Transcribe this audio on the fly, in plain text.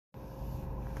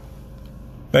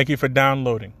Thank you for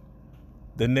downloading.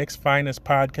 The Knicks Finest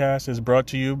podcast is brought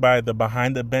to you by the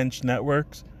Behind the Bench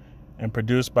Networks and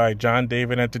produced by John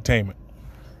David Entertainment.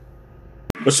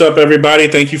 What's up, everybody?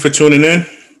 Thank you for tuning in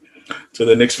to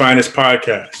the Knicks Finest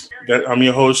podcast. I'm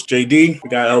your host, JD. We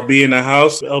got LB in the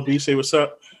house. LB, say what's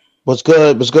up. What's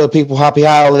good? What's good, people? Happy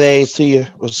holidays to you.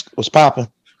 What's popping?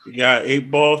 We got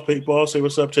 8 Ball. 8 Ball, say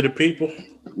what's up to the people.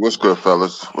 What's good,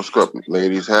 fellas? What's good,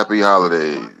 ladies? Happy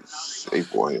holidays.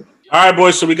 8 Ball here. All right,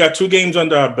 boys. So we got 2 games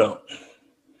under our belt.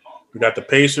 We got the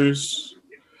Pacers,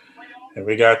 and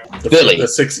we got the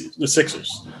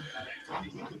Sixers.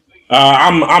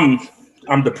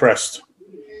 I'm depressed.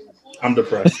 I'm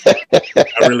depressed.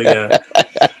 I really am.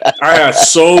 I have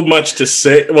so much to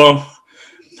say. Well,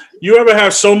 you ever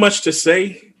have so much to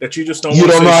say that you just don't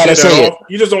want to say shit at all?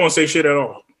 You just don't want to say shit at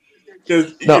all.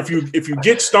 Because if you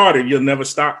get started, you'll never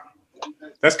stop.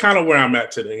 That's kind of where I'm at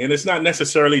today. And it's not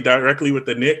necessarily directly with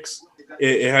the Knicks.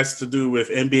 It has to do with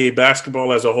NBA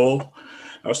basketball as a whole.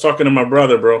 I was talking to my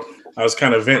brother, bro. I was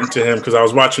kind of venting to him because I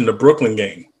was watching the Brooklyn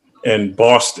game in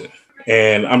Boston.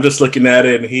 And I'm just looking at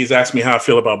it, and he's asked me how I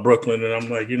feel about Brooklyn. And I'm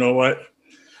like, you know what?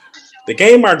 The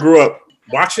game I grew up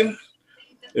watching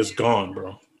is gone,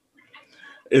 bro.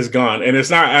 It's gone. And it's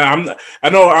not –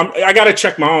 I got to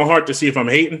check my own heart to see if I'm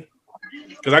hating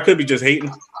because I could be just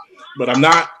hating, but I'm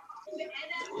not.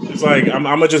 It's like I'm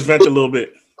going to just vent a little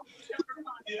bit.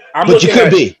 I'm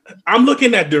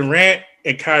looking at Durant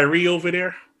and Kyrie over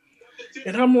there,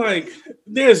 and I'm like,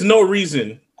 there's no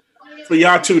reason for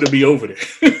y'all two to be over there.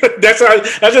 That's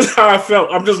just how I felt.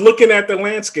 I'm just looking at the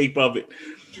landscape of it.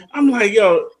 I'm like,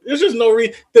 yo, there's just no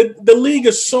reason. The league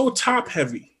is so top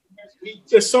heavy.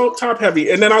 It's so top heavy.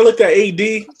 And then I looked at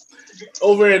AD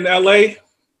over in LA,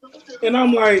 and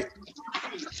I'm like,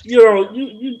 you know,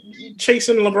 you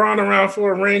chasing LeBron around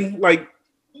for a ring like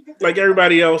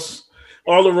everybody else.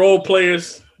 All the role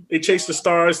players, they chase the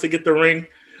stars to get the ring.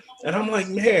 And I'm like,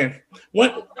 man,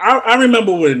 I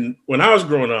remember when I was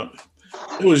growing up,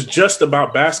 it was just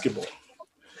about basketball.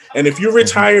 And if you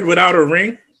retired without a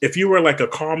ring, if you were like a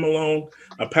Karl Malone,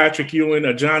 a Patrick Ewing,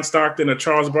 a John Stockton, a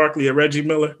Charles Barkley, a Reggie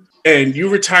Miller, and you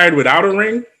retired without a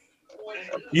ring,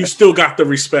 you still got the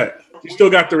respect. You still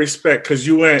got the respect because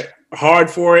you went hard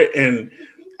for it and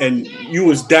you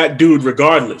was that dude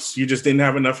regardless. You just didn't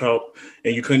have enough help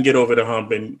and you couldn't get over the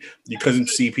hump and you couldn't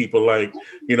see people like,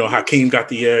 you know, Hakeem got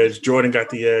the edge, Jordan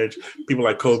got the edge, people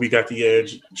like Kobe got the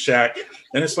edge, Shaq.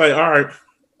 And it's like, all right,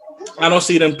 I don't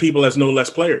see them people as no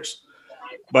less players.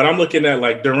 But I'm looking at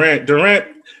like Durant,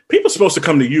 people supposed to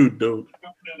come to you, dude.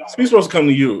 People supposed to come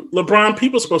to you. LeBron,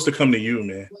 people supposed to come to you,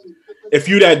 man. If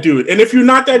you that dude. And if you're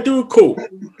not that dude, cool.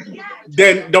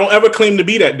 Then don't ever claim to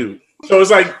be that dude. So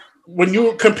it's like, when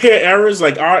you compare eras,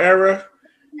 like our era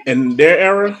and their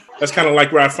era, that's kind of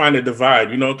like where I find a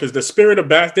divide, you know, because the spirit of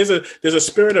there's a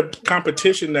spirit of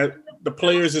competition that the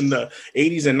players in the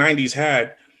 80s and 90s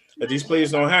had that these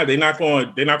players don't have. They're not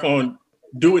going to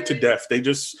do it to death. They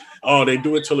just they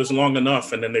do it till it's long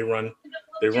enough, and then they run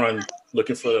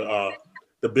looking for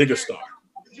the bigger star.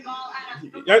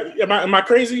 Am I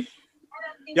crazy?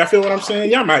 Y'all feel what I'm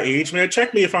saying? Y'all my age, man.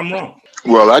 Check me if I'm wrong.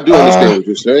 Well, I do understand what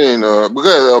you're saying. But go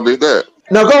ahead, LB, go ahead.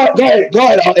 No, go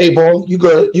ahead, A-Ball. You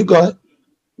go ahead.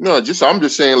 No, I'm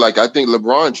just saying, like, I think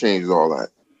LeBron changed all that.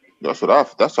 That's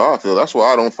how I feel. That's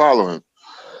why I don't follow him.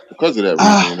 Because of that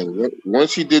reason.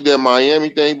 Once he did that Miami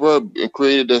thing, bro, and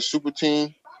created that super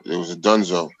team, it was a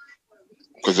donezo.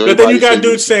 But then you got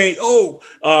dudes saying,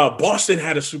 Boston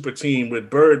had a super team with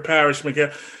Bird, Parrish,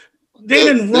 McHale. They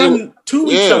didn't run to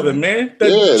each other, man. The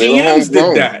GMs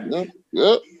did that.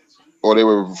 Yeah. Or they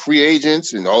were free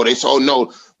agents, and they saw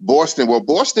no Boston. Well,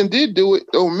 Boston did do it.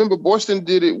 Oh, remember Boston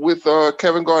did it with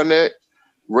Kevin Garnett,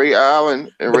 Ray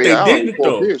Allen, and Ray Allen. They didn't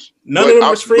though. None of them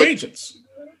was free agents.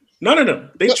 None of them.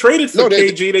 They traded for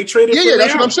KG. They traded for Ray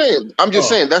that's Allen. What I'm saying. I'm just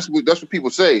saying that's what people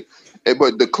say.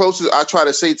 But the closest I try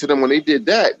to say to them when they did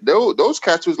that, those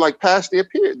cats was like past their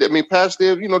period. I mean, past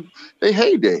their their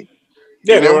heyday.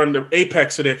 Yeah, they were on the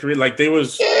apex of their career. Like they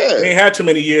ain't had too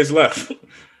many years left.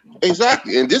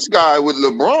 Exactly. And this guy with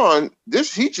LeBron,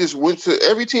 he just went to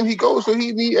every team he goes to,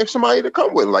 he need somebody to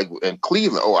come with. Like in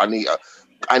Cleveland,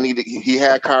 he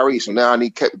had Kyrie, so now I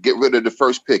need to get rid of the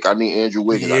first pick. I need Andrew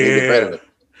Wiggins. Yeah. I need a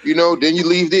veteran. Then you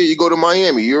leave there, you go to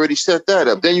Miami. You already set that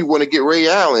up. Then you want to get Ray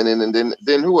Allen, and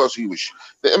then who else he was?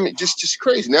 I mean, just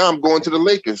crazy. Now I'm going to the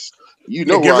Lakers. Get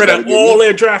rid of all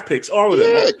their draft picks, all of them.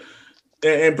 Yeah.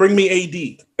 And bring me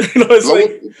AD.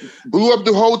 Blew up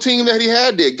the whole team that he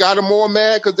had there. Got them all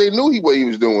mad because they knew what he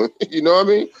was doing. You know what I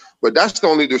mean? But that's the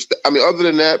only. Other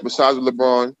than that, besides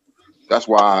LeBron, that's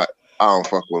why I don't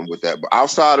fuck with him with that. But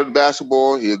outside of the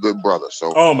basketball, he a good brother.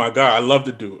 So, oh my God, I love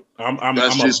the dude. I'm a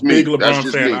big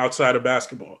LeBron fan outside of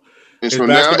basketball. And his so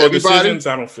basketball now decisions,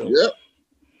 I don't feel. Yeah.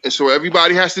 And so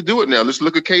everybody has to do it now. Let's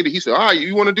look at KD. He said, "All right,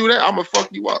 you want to do that? I'm gonna fuck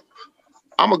you up.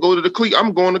 I'm gonna go to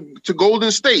I'm going to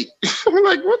Golden State." I'm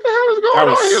like, what the hell is going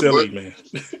on here? Silly, man.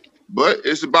 But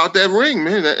it's about that ring,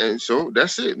 man. And so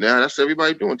that's it. Now that's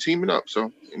everybody doing, teaming up.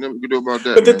 So you never can do about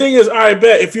that. But the thing is, I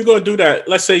bet if you're gonna do that,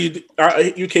 let's say you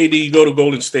KD, you go to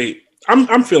Golden State.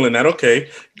 I'm feeling that. Okay,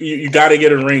 you got to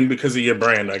get a ring because of your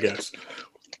brand, I guess.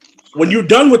 When you're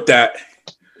done with that,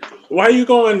 why are you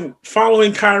going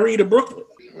following Kyrie to Brooklyn?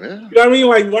 Yeah. You know what I mean?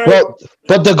 Like, why? Well,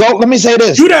 but let me say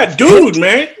this: you that dude,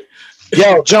 man.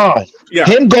 Yo, John. Yeah.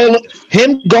 Him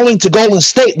going to Golden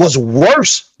State was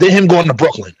worse than him going to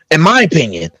Brooklyn, in my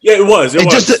opinion. Yeah, it was. It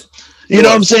was. You know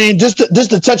what I'm saying? Just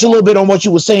to touch a little bit on what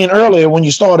you were saying earlier when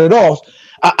you started off,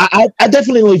 I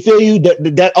definitely feel you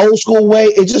that old school way.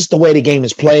 It's just the way the game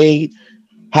is played,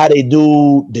 how they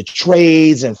do the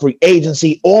trades and free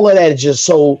agency. All of that is just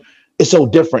it's so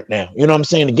different now. You know what I'm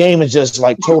saying? The game is just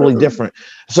like totally different.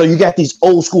 So you got these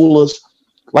old schoolers,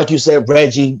 like you said,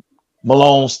 Reggie,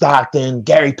 Malone, Stockton,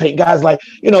 Gary Payton, guys like,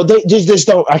 they just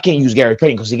don't. I can't use Gary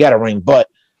Payton because he got a ring, but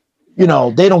they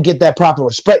don't get that proper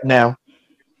respect now.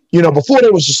 Before they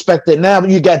was respected. Now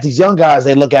you got these young guys.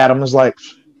 They look at them as like,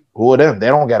 who are them? They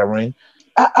don't got a ring.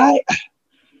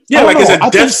 It's a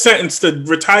death sentence to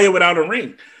retire without a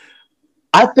ring.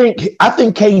 I think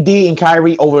KD and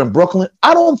Kyrie over in Brooklyn.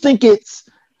 I don't think it's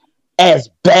as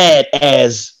bad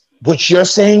as what you're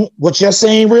saying.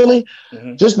 Really,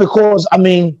 just because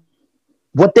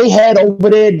what they had over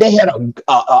there, they had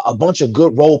a bunch of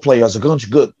good role players, a bunch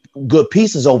of good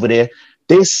pieces over there.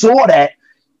 They saw that,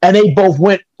 and they both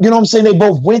went. You know what I'm saying? They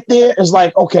both went there. It's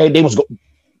like, okay,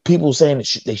 people saying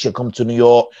that they should come to New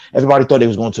York. Everybody thought they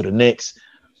was going to the Knicks.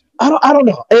 I don't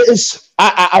know.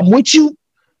 I'm with you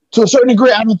to a certain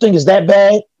degree. I don't think it's that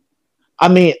bad. I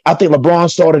think LeBron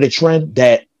started a trend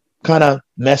that kind of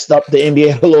messed up the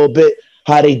NBA a little bit.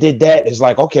 How they did that is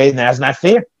like, okay, now it's not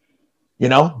fair.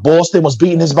 Boston was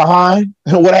beating his behind.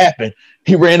 What happened?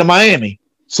 He ran to Miami.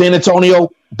 San Antonio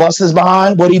bust his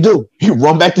behind. What'd he do? He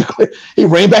ran back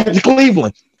to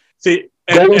Cleveland. See,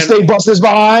 Golden State bust his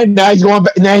behind. Now he's going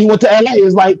back. Now he went to LA.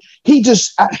 It's like he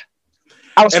just.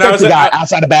 I respect the guy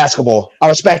outside of basketball. I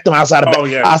respect him outside of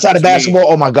basketball.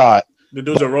 Oh my God, the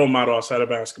dude's a role model outside of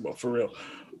basketball for real.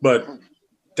 But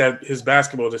that his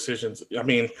basketball decisions.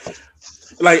 I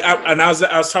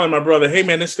was telling my brother, hey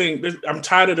man, I'm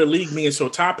tired of the league being so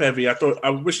top heavy. I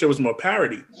wish there was more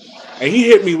parity. And he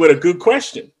hit me with a good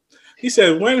question. He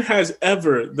said, when has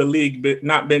ever the league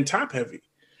not been top heavy?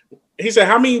 He said,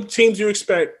 how many teams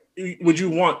would you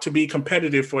want to be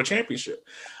competitive for a championship?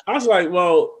 I was like,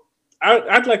 well,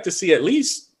 I'd like to see at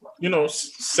least,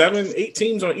 7, 8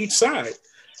 teams on each side.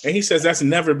 And he says that's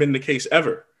never been the case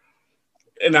ever.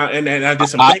 And I did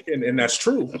some thinking, and that's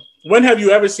true. When have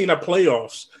you ever seen a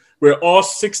playoffs where all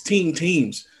 16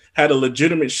 teams had a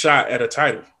legitimate shot at a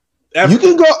title? Ever? You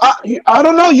can go. I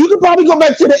don't know. You could probably go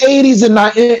back to the 80s and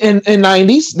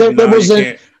 90s. There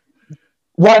wasn't.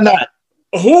 Why not?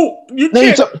 Who you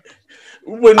can't?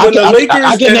 When the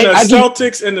Lakers and the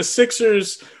Celtics and the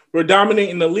Sixers were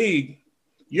dominating the league,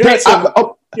 you had some.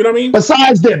 You know what I mean?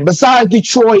 Besides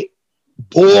Detroit,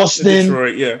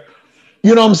 Boston, yeah.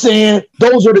 You know what I'm saying?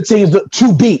 Those are the teams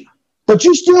to beat. But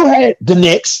you still had the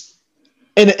Knicks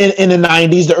in the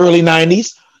 90s, the early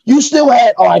 90s. You still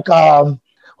had I can't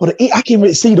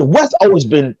really see the West always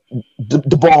been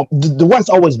the West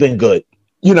always been good.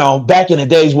 Back in the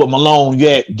days with Malone, you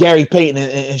had Gary Payton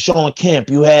and Sean Kemp.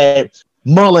 You had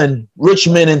Mullen,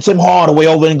 Richmond, and Tim Hardaway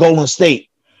over in Golden State.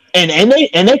 And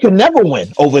they could never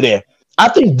win over there. I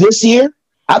think this year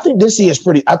is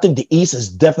pretty. I think the East is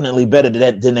definitely better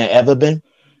than they ever been.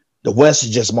 The West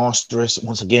is just monstrous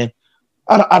once again.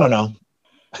 I don't know.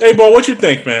 Hey, Bo, what you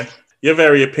think, man? You're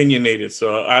very opinionated,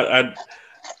 so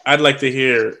I'd like to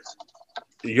hear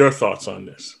your thoughts on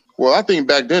this. Well, I think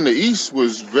back then the East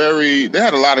was they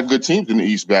had a lot of good teams in the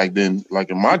East back then, like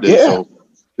in my day. Yeah. So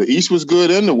the East was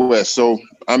good and the West. So,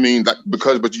 but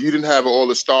you didn't have all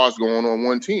the stars going on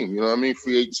one team. You know what I mean?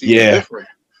 Free agency was different.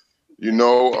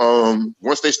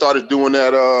 Once they started doing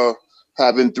that,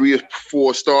 having 3 or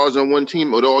 4 stars on one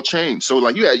team, it all changed. So,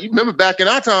 like, you remember back in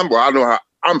our time, well, I know how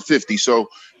I'm 50. So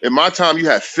in my time, you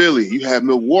had Philly, you had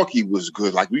Milwaukee was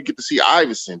good. Like, we get to see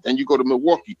Iverson. Then you go to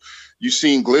Milwaukee, you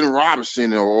seen Glenn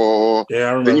Robinson I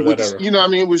remember that.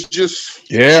 It was just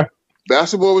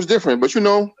basketball was different. But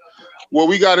what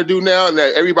we got to do now, and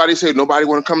that everybody said nobody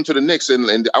want to come to the Knicks,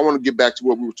 and I want to get back to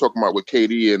what we were talking about with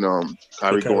KD and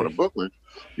Kyrie going to Brooklyn.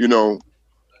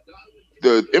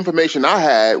 the information I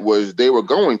had was they were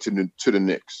going to the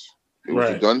Knicks. It was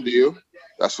a done deal.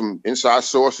 That's some inside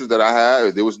sources that I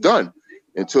had. It was done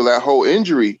until that whole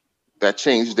injury that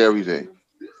changed everything.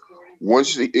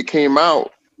 Once it came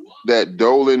out that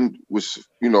Dolan was,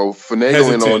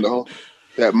 finagling on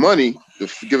that money to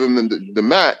give him the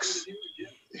max,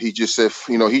 he just said,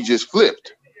 he just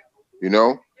flipped,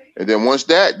 And then once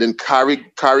then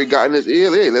Kyrie got in his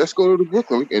ear, hey, let's go to the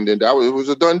Brooklyn. And then it was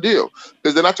a done deal.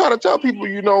 Because then I try to tell people,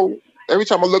 every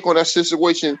time I look on that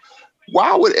situation,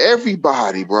 why would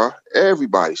everybody,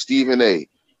 Stephen A.,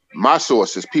 my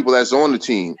sources, people that's on the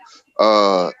team,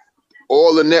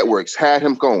 all the networks had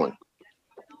him going.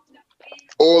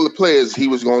 All the players, he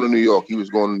was going to New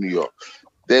York.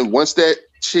 Then once that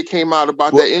shit came out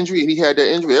about that injury, and he had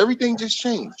that injury, everything just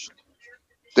changed.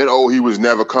 Then, he was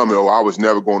never coming. I was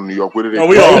never going to New York. What did they?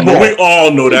 We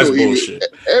all know that's bullshit.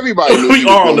 Everybody knew. We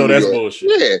all know that's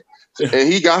bullshit. Yeah,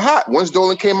 and he got hot once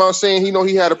Dolan came out saying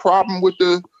he had a problem with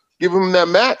giving him that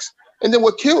max. And then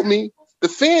what killed me? The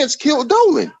fans killed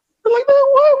Dolan. They're like, man,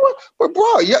 what? But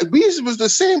bro, these was the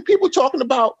same people talking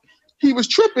about he was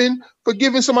tripping for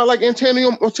giving somebody like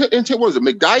Antonio, what was it,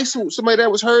 McDyess, somebody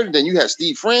that was hurt, and then you had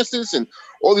Steve Francis and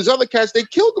all these other cats. They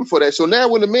killed him for that. So now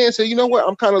when the man said, you know what,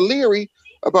 I'm kind of leery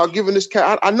about giving this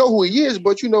cat. I know who he is,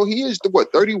 but he is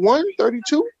 31,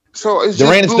 32. So it's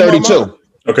Durant is 32.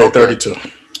 Okay, 32.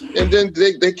 And then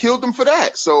they killed him for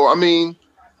that. So I mean,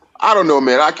 I don't know,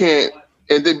 man. I can't.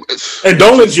 And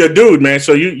Dolan's your dude, man.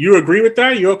 So you agree with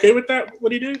that? You okay with that?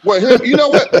 What he did? Well, you know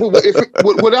what?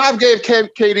 When I gave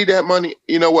KD that money,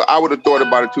 you know what? I would have thought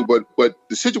about it too. But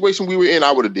the situation we were in,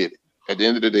 I would have did it. At the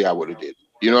end of the day, I would have did it.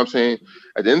 You know what I'm saying?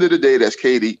 At the end of the day, that's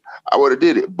KD. I would have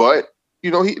did it. But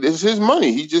this is his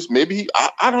money. He just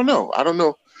I don't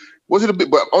know. Was it a bit?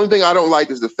 But only thing I don't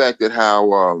like is the fact that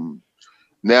how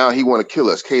now he want to kill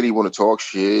us. KD want to talk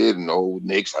shit and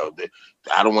Knicks out there.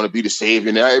 I don't want to be the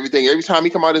savior now. Everything. Every time he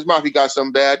come out of his mouth, he got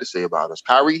something bad to say about us.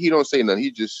 Kyrie, he don't say nothing.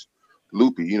 He just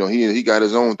loopy. He got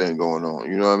his own thing going on.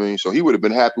 You know what I mean? So he would have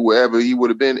been happy wherever he would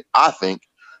have been, I think.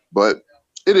 But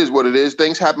it is what it is.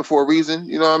 Things happen for a reason.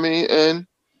 You know what I mean? And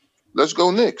let's go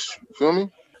Knicks. You feel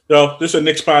me? Yo, this is a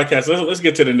Knicks podcast. Let's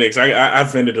get to the Knicks. I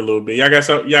vented a little bit. Y'all got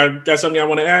something y'all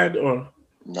want to add? Or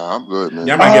nah, I'm good, man.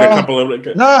 Y'all might get a couple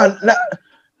of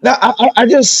No, I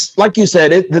just, like you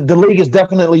said, the league is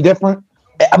definitely different.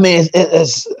 I mean,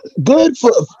 it's good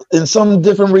for in some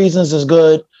different reasons. It's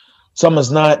good, some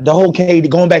is not. The whole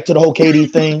KD, going back to the whole KD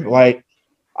thing, like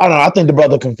I don't know. I think the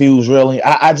brother confused. Really,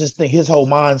 I just think his whole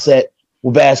mindset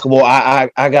with basketball. I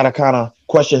gotta kind of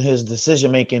question his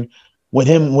decision making with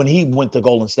him when he went to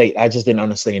Golden State. I just didn't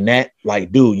understand that.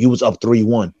 Like, dude, you was up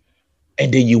 3-1,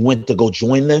 and then you went to go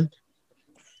join them.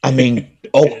 I mean,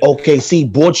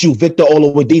 OKC bought you Victor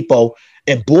Oladipo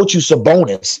and bought you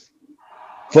Sabonis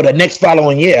for the next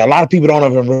following year. A lot of people don't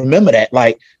even remember that.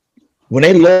 Like when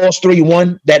they lost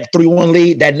 3-1, that 3-1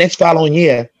 lead, that next following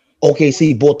year,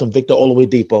 OKC bought them Victor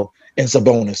Oladipo and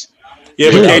Sabonis.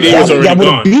 Yeah, but KD was already gone. Y'all would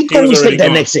have beat Golden State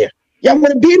that next year. Y'all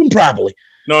would have beat him probably.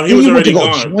 No, he was already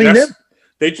gone.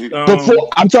 Before,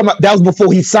 I'm talking about that was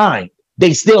before he signed.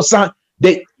 They still signed.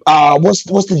 What's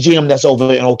the GM that's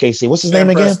over in OKC? What's his name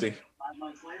again?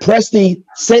 Presti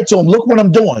said to him, "Look what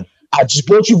I'm doing. I just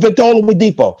brought you Victor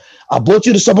Oladipo. I brought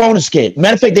you the Sabonis kid.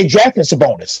 Matter of fact, they drafted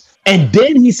Sabonis, and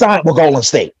then he signed with Golden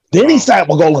State.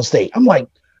 I'm like,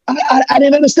 I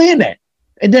didn't understand that.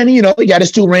 And then he got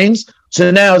his 2 rings.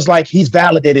 So now it's like he's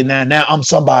validated now. Now I'm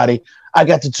somebody. I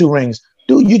got the 2 rings,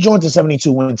 dude. You joined the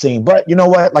 72-win team, but you know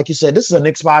what? Like you said, this is a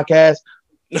Knicks podcast.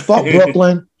 Fuck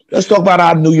Brooklyn. Let's talk about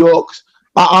our New Yorks.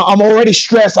 I'm already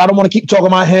stressed. I don't want to keep talking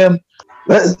about him.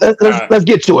 Let's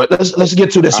get to it. Let's get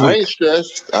to this week.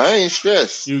 I ain't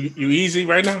stressed. You easy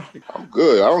right now? I'm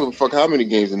good. I don't give a fuck how many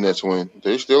games the Nets win.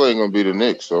 They still ain't gonna be the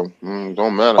Knicks, so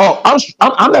don't matter. Oh,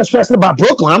 I'm not stressed about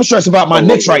Brooklyn. I'm stressed about my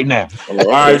Knicks right now. All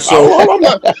right, so hold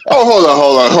on.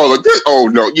 Oh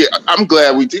no, yeah, I'm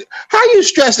glad we did. How you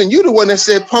stressing? You the one that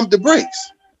said pump the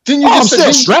brakes. Didn't you just I'm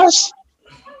still stressed?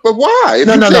 But why?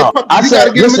 No. I said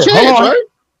gotta give them a chance, right?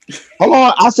 Hold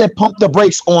on. I said pump the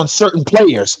brakes on certain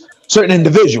players, certain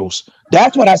individuals.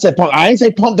 That's what I said. I ain't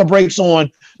say pump the brakes on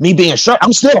me being short.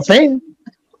 I'm still a fan.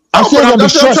 I'm still gonna be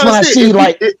stressed when I see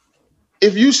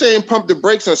if you saying pump the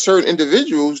brakes on certain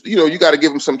individuals, you got to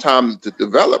give them some time to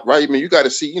develop, right? I mean, you got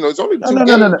to see. It's only 2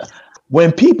 games. No.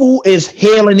 When people is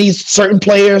hailing these certain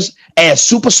players as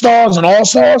superstars and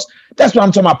all-stars, that's what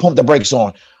I'm talking about. Pump the brakes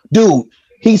on, dude.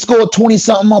 He scored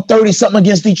 20-something or 30-something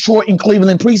against Detroit and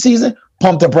Cleveland preseason.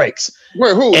 Pump the brakes.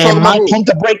 Wait, who? And my pump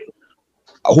the brake,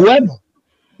 whoever.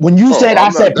 When you said I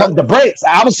said pump the brakes,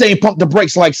 I was saying pump the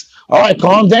brakes like, all right,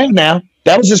 calm down now.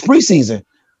 That was just preseason.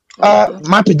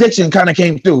 My prediction kind of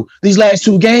came through. These last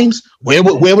 2 games, where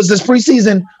was this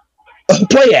preseason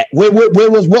play at? Where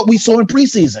was what we saw in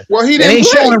preseason? Well, he didn't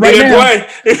play. Showing right now.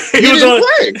 He didn't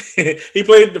play. He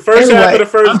played the first half of the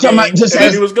first game, and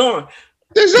then he was gone.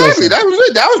 Exactly. That was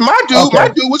it. That was my dude. Okay. My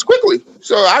dude was Quickly.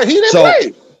 So he didn't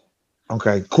play.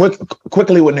 Okay.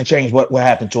 Quickly wouldn't have changed what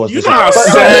happened to us. You know how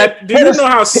sad. Do you know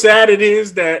how sad it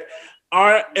is that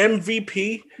our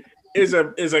MVP is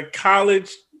a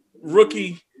college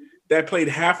rookie that played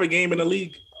half a game in the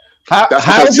league? How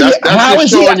is he our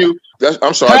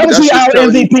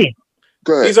MVP?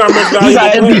 Go ahead. He's our most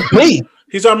valuable player.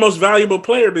 He's our most valuable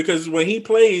player because when he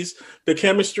plays, the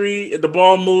chemistry, the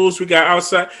ball moves. We got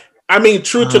outside. I mean,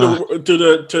 true to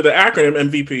the acronym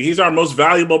MVP. He's our most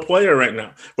valuable player right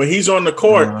now. When he's on the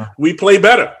court, we play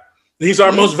better. He's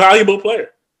our most valuable player.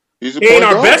 He ain't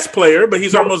our best player, but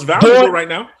he's our most valuable right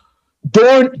now.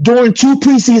 During 2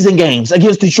 preseason games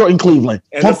against Detroit and Cleveland,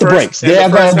 pump the brakes. There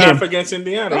the first half against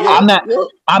Indiana. Yeah. I'm not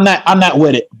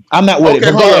with it.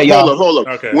 Okay, hold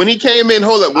up. Okay. When he came in,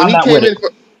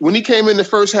 when he came in the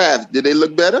first half, did they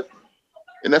look better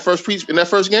in that first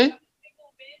game?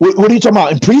 What are you talking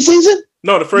about in preseason?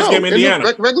 No, the first game in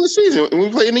Indiana. Regular season. When we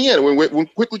played Indiana, when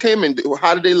Quickly came in,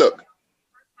 how did they look?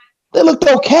 They looked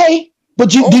okay, but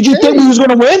did you think we was going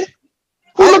to win?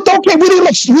 We looked okay. We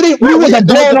wasn't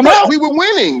blowing them out. We were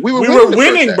winning. We were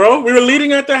winning, bro. We were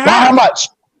leading at the half. By how much?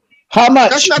 How much?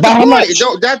 That's not By how much?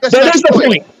 That is the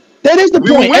point. That is the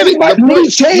point. Everybody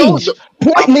needs change.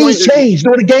 Point needs change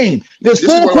during the game. There's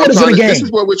 4 quarters in the game. This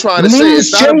is what we're trying to say.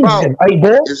 It's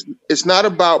not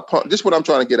about. This is what I'm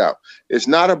trying to get out. It's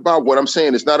not about what I'm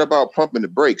saying. It's not about pumping the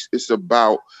brakes. It's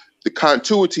about the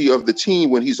continuity of the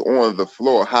team when he's on the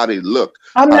floor, how they look.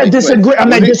 I'm not disagreeing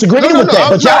with that.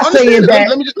 But y'all saying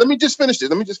that. Let me just finish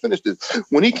this.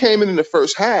 When he came in the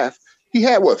first half, he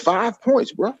had 5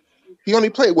 points, bro. He only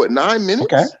played 9 minutes.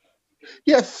 Okay.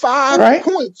 He had 5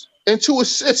 points and 2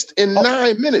 assists in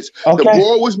 9 minutes. Okay. The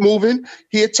ball was moving.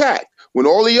 He attacked. When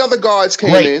all the other guards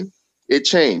came in, it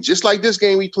changed. Just like this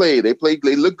game we played. They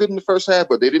looked good in the first half,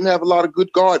 but they didn't have a lot of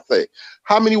good guard play.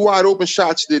 How many wide open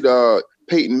shots did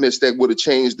Peyton missed that would have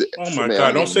changed the. Oh my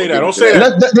God! Don't say that. Don't say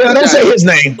that. Don't say his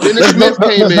name. Dennis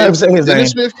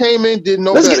Smith came in. Did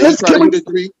no better.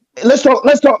 Let's talk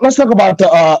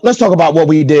about what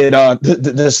we did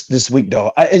this week,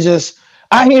 though. I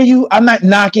hear you. I'm not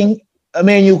knocking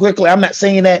Immanuel Quickley. I'm not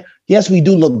saying that. Yes, we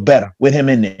do look better with him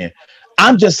in there.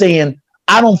 I'm just saying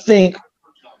I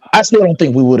still don't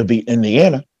think we would have beaten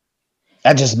Indiana.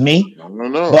 That's just me. I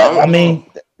don't know. But I mean,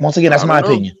 once again, that's my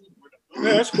opinion.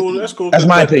 Yeah, that's cool. That's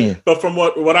my opinion. But from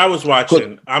what I was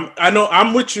watching,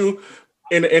 I'm with you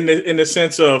in the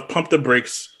sense of pump the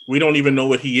brakes. We don't even know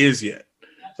what he is yet,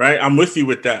 right? I'm with you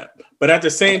with that. But at the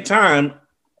same time,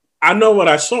 I know what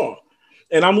I saw,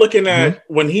 and I'm looking at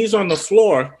when he's on the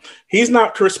floor. He's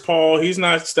not Chris Paul. He's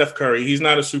not Steph Curry. He's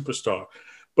not a superstar.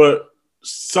 But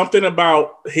something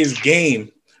about his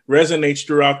game resonates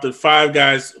throughout the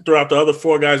other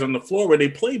 4 guys on the floor where they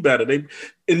play better.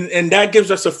 And that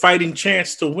gives us a fighting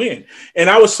chance to win. And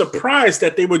I was surprised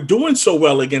that they were doing so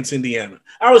well against Indiana.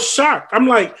 I was shocked. I'm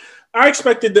like, I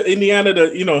expected the Indiana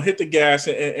to, hit the gas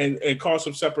and cause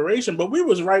some separation, but we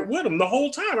was right with them the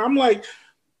whole time. I'm like,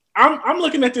 I'm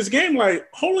looking at this game like,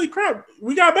 holy crap,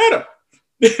 we got better,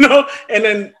 And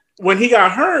then when he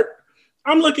got hurt,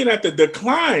 I'm looking at the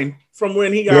decline from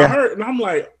when he got hurt, and I'm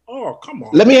like, oh, come on.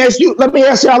 Let me ask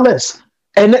y'all this,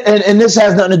 and this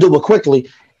has nothing to do with Quickly.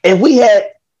 If we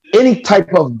had any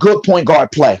type of good point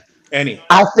guard play,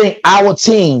 I think our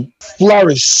team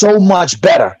flourished so much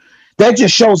better. That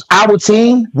just shows our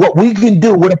team what we can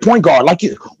do with a point guard, like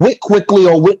with Quickly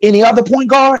or with any other point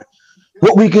guard,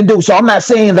 what we can do. So I'm not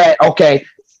saying that, okay,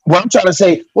 what I'm trying to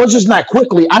say, it's just not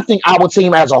Quickly. I think our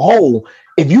team as a whole,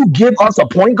 if you give us a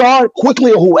point guard,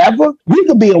 Quickly or whoever, we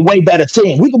could be a way better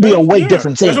team. We could be a way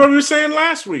different team. That's what we were saying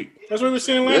last week.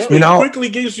 Week. Quickly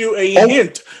gives you a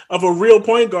hint of a real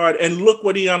point guard, and look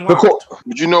what he unlocked.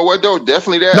 But you know what though?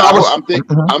 Definitely that.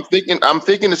 I'm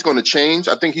thinking it's going to change.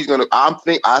 I think he's going to. I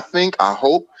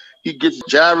hope he gets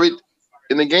Jared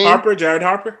in the game. Jared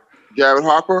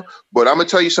Harper. But I'm gonna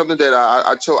tell you something that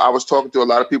I was talking to a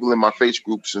lot of people in my face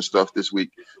groups and stuff this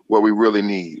week. What we really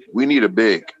need. We need a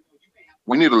big.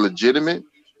 We need a legitimate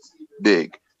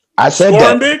big. I said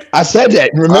that.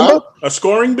 Remember? A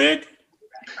scoring big?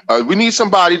 We need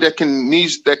somebody that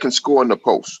can score in the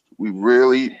post. We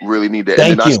really, really need that.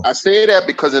 Thank you. I say that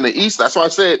because in the East, that's why I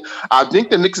said I think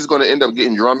the Knicks is going to end up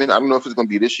getting Drummond. I don't know if it's going to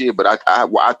be this year, but I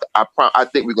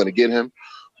think we're going to get him.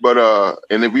 But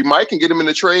and if we might can get him in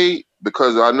the trade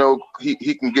because I know he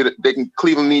can get it.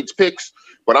 Cleveland needs picks.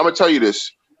 But I'm gonna tell you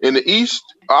this: in the East,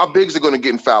 our bigs are gonna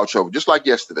get in foul trouble, just like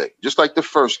yesterday, just like the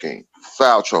first game.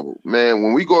 Foul trouble, man.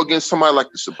 When we go against somebody like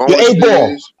the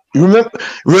Sabonis, you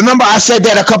remember I said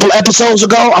that a couple episodes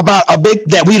ago about a big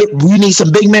that we need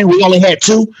some big men. We only had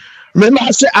 2. Remember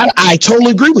I said I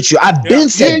totally agree with you. I've been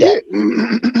said that.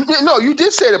 Yeah. No, you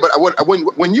did say that, but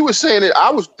when you were saying it,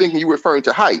 I was thinking you were referring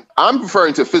to height. I'm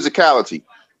referring to physicality.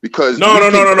 Because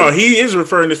no. He is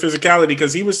referring to physicality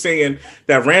because he was saying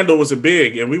that Randall was a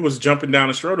big, and we was jumping down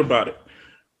his throat about it.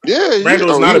 Yeah,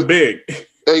 Randall's not a big.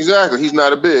 Exactly, he's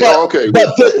not a big. Okay,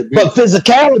 but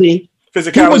physicality.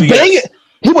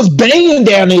 He was banging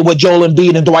down there with Joel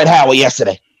Embiid and Dwight Howard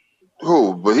yesterday.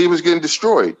 Who? But he was getting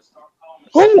destroyed.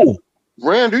 Who?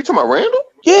 Randall? You talking about Randall?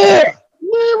 Yeah.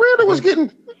 Man, Randall was getting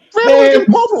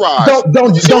pulverized.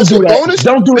 Don't do that.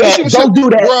 Don't do that. Don't do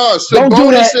that. Don't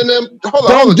do that.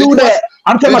 Don't do that.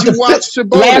 I'm talking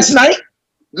about last night.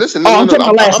 Listen, I'm talking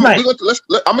about last night.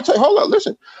 I'm gonna tell you. Hold on,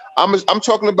 listen. I'm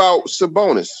talking about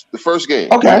Sabonis, the first game.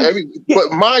 Okay.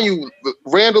 But mind you,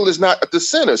 Randall is not at the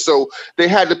center, so they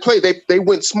had to play. They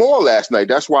went small last night.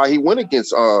 That's why he went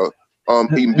against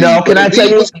Embiid. No, can I tell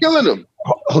you? Was killing him.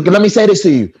 Let me say this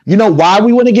to you. You know why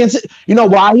we went against it? You know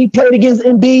why he played against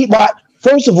Embiid? Why?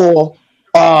 First of all,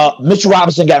 Mitchell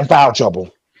Robinson got in foul trouble,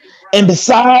 and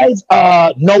besides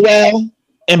Noel,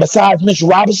 and besides Mitchell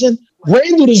Robinson,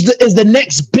 Randall is the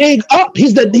next big up.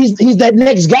 He's that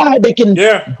next guy that can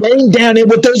bang down there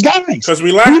with those guys. Because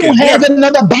we don't have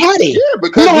another body. Yeah,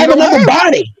 because we don't have another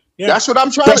body. Yeah. That's what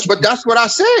I'm trying to. But that's what I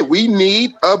said. We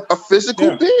need a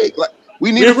physical big. Like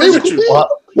we need a physical big.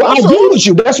 Well, I agree with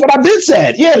you. That's what I've been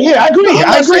said. Yeah, I agree.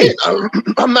 I agree.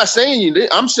 I'm not saying you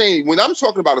did. I'm saying when I'm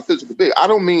talking about a physical big, I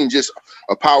don't mean just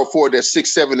a power forward that's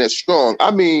 6'7", that's strong. I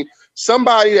mean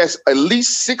somebody that's at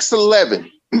least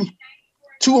 6'11".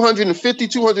 250,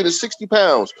 260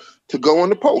 pounds to go on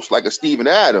the post, like a Steven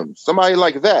Adams, somebody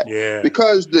like that. Yeah.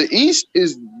 Because the East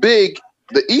is big.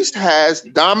 The East has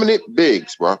dominant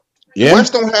bigs, bro. Yeah.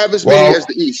 West don't have as many as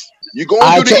the East. You go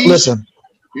into the East, listen,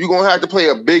 you're going to have to play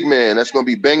a big man that's going to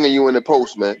be banging you in the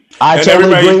post, man. I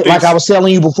totally agree. Like I was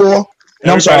telling you before.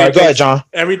 No, I'm sorry. Go ahead, John.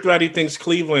 Everybody thinks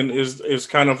Cleveland is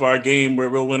kind of our game where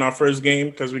we'll win our first game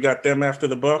because we got them after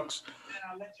the Bucks.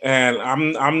 And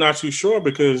I'm not too sure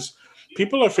because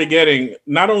people are forgetting,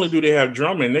 not only do they have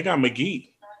Drummond, they got McGee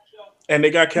and they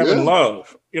got Kevin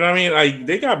Love. You know what I mean? Like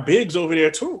they got bigs over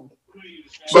there too.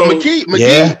 So but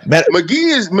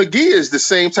McGee is the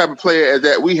same type of player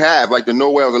that we have, like the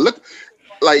Noel. Look,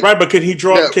 like right, but can he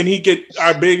draw? Can he get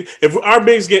our big?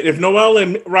 If Noel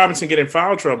and Robinson get in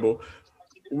foul trouble,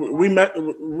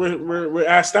 we're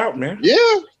asked out, man.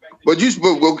 Yeah. But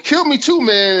what killed me too,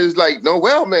 man, is like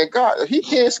Noel, man. God, he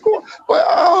can't score.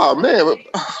 But man,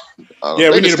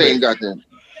 we need a big.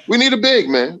 We need a big,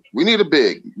 man. We need a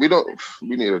big. We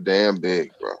need a damn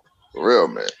big, bro. For real,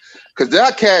 man. Because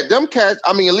them cats.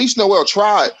 I mean, at least Noel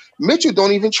tried. Mitchell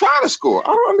don't even try to score.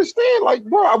 I don't understand. Like,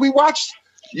 bro, we watched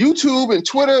YouTube and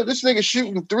Twitter. This nigga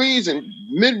shooting threes and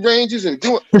mid ranges and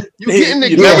doing. You get in the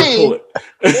game.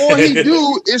 All he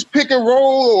do is pick and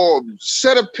roll or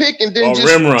set a pick and then just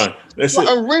rim run. That's it.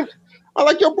 I'm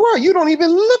like, yo, bro, you don't even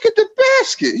look at the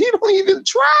basket. He don't even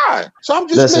try. So I'm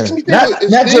just makes me think.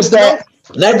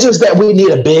 Not just that we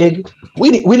need a big. We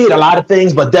need a lot of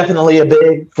things, but definitely a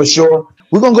big for sure.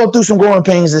 We're gonna go through some growing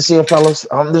pains this year, fellas.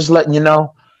 I'm just letting you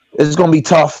know it's gonna be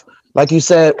tough. Like you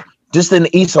said, just in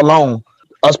the East alone,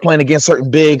 us playing against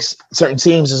certain bigs, certain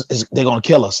teams, they're gonna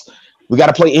kill us. We got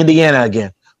to play Indiana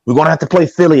again. We're gonna have to play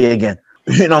Philly again.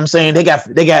 You know what I'm saying? They got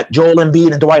Joel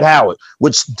Embiid and Dwight Howard,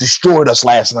 which destroyed us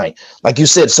last night. Like you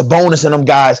said, Sabonis and them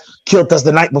guys killed us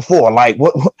the night before. Like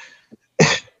what?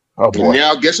 Oh boy!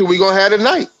 Now guess who we gonna have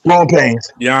tonight? Growing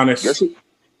pains. Giannis.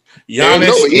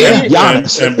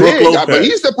 Giannis and Brook Lopez. But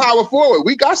he's the power forward.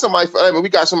 We got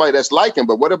somebody that's like him.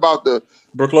 But what about the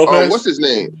Brook Lopez? What's his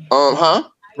name?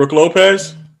 Brook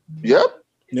Lopez. Yep.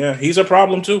 Yeah, he's a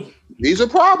problem too. He's a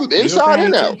problem inside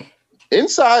and out.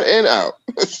 Inside and out.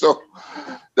 So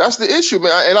that's the issue,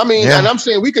 man. And I mean, and I'm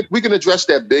saying we can address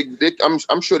that big.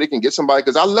 I'm sure they can get somebody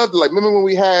because I loved it. Like remember when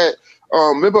we had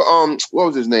what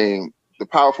was his name? The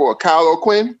power forward, Kyle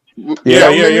O'Quinn.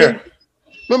 Yeah.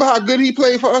 Remember how good he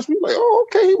played for us? We were like, oh,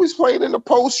 okay, he was playing in the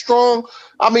post strong.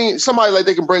 I mean, somebody like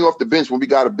they can bring off the bench when we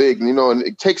got a big, and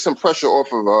it takes some pressure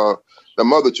off of the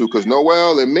other two because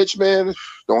Noel and Mitch, man,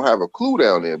 don't have a clue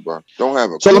down there, bro. Don't have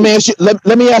a clue. So let me ask you.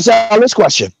 Let me ask y'all this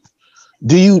question: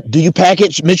 Do you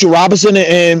package Mitchell Robinson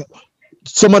and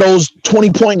some of those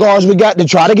 20-point guards we got to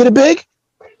try to get a big?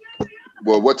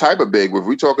 Well, what type of big? If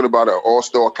we're talking about an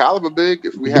all-star caliber big,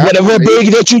 if we have whatever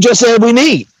big that you just said we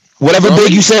need. Whatever Drummond,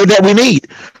 big you said that we need.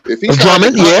 If he's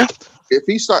Drummond,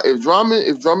 if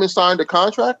Drummond signed a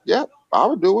contract, yeah, I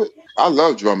would do it. I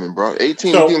love Drummond, bro.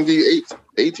 18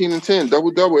 and 10,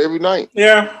 double every night.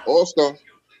 Yeah, All-star.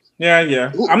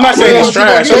 Yeah. I'm not saying he's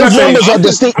trash.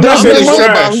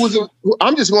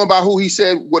 I'm just going by who he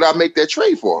said would I make that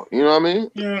trade for. You know what I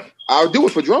mean? Yeah. I'll do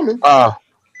it for Drummond. Like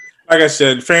I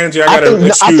said, fans, I gotta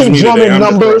excuse me today. Drummond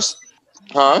numbers.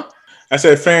 Huh? I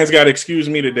said fans gotta excuse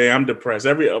me today. I'm depressed.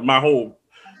 My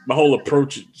whole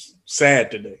approach is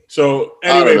sad today. So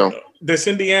anyway, this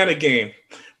Indiana game,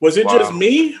 was it just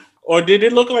me? Or did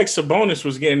it look like Sabonis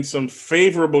was getting some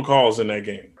favorable calls in that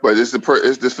game? But it's the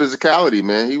physicality,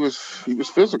 man. He was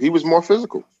physical. He was more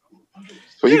physical.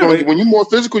 So when you're more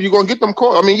physical, you're gonna get them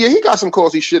calls. I mean, yeah, he got some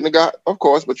calls he shouldn't have got, of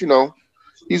course, but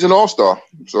he's an all-star.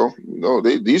 So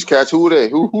these cats, who are they?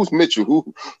 Who's Mitchell?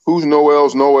 Who's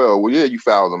Noel's Noel? Well, yeah, you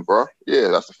fouled him, bro. Yeah,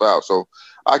 that's the foul. So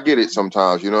I get it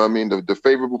sometimes, you know what I mean? The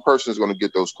favorable person is going to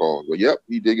get those calls. But, yep,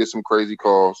 he did get some crazy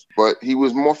calls. But he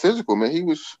was more physical,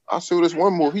 man. I saw this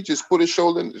one move. He just put his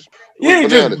shoulder in. He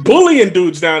just bullying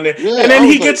dudes down there. Yeah, and then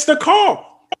he gets the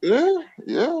call. Yeah.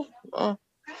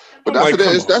 But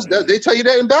that's they tell you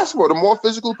that in basketball. The more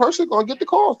physical person going to get the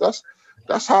calls.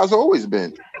 That's how it's always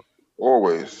been.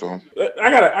 Always. So I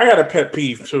got a pet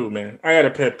peeve, too, man. I got a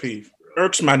pet peeve.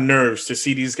 Irks my nerves to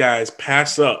see these guys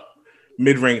pass up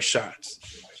mid-range shots.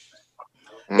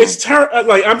 It's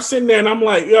like I'm sitting there and I'm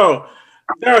like, yo,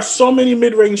 there are so many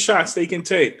mid-range shots they can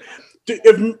take.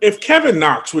 If Kevin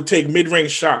Knox would take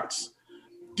mid-range shots,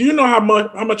 do you know how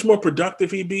much more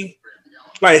productive he'd be?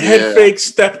 Like head fake,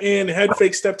 step in, head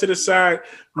fake, step to the side,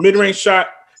 mid-range shot.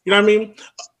 You know what I mean?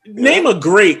 Name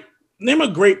a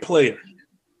great player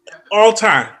all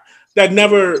time that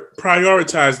never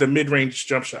prioritized the mid-range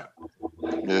jump shot.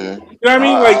 Yeah. You know what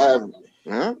I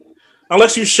mean?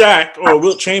 Unless you Shaq or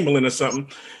Wilt Chamberlain or something.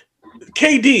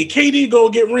 KD go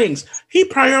get rings. He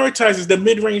prioritizes the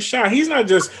mid-range shot. He's not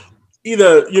just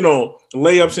either,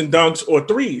 layups and dunks or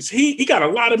threes. He got a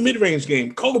lot of mid-range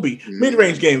game. Kobe,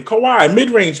 mid-range game. Kawhi,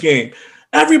 mid-range game.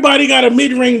 Everybody got a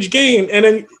mid-range game. And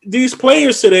then these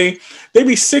players today, they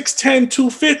be 6'10",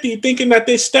 250 thinking that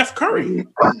they're Steph Curry.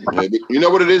 You know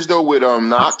what it is, though, with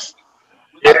Knox?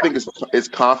 I think it's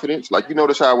confidence. Like, you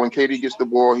notice how when KD gets the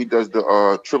ball, he does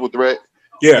the triple threat.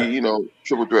 Yeah.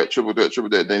 Triple threat.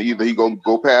 Then either he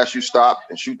go past you, stop,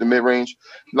 and shoot the mid-range.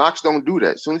 Knox don't do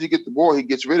that. As soon as he gets the ball, he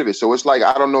gets rid of it. So it's like,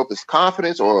 I don't know if it's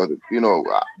confidence or,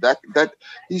 that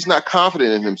he's not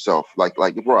confident in himself. Like,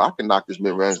 bro, I can knock this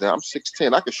mid-range down. I'm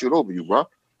 6'10". I can shoot over you, bro.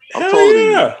 I'm taller than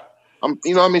you.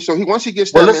 You know what I mean? So once he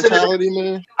gets that mentality,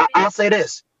 man. I'll say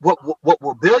this. What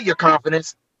will build your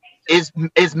confidence is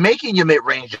making your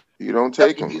mid-range. You don't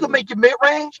take him. If you can make your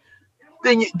mid-range,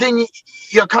 then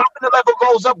your confidence level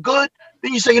goes up good.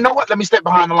 Then you say, you know what? Let me step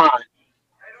behind the line.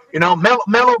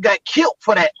 Melo got killed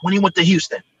for that when he went to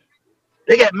Houston.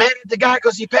 They got mad at the guy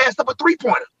because he passed up a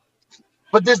three-pointer.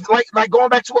 But this, like going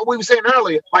back to what we were saying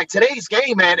earlier, like today's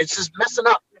game, man, it's just messing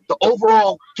up the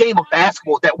overall game of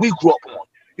basketball that we grew up on.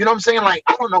 You know what I'm saying? Like,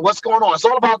 I don't know what's going on. It's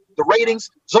all about the ratings.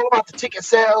 It's all about the ticket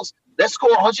sales. Let's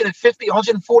score 150,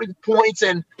 140 points,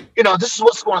 and, this is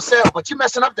what's going to sell. But you're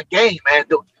messing up the game, man,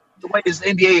 the way this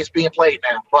NBA is being played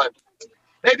now. But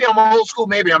maybe I'm old school,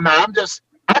 maybe I'm not. I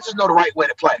just know the right way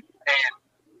to play. And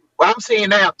what I'm seeing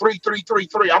now,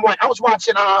 3-3-3-3. I'm like, I was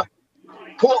watching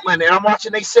Portland, and I'm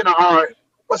watching they center,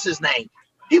 what's his name?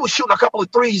 He was shooting a couple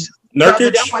of threes.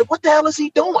 Nurkic? I'm like, what the hell is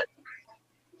he doing?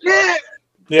 Yeah,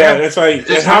 it's like,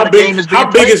 how big is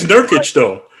Nurkic,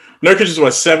 though? Nurkic is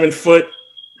what, 7 foot?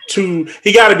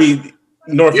 He got to be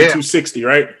north of 260,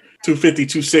 right? 250,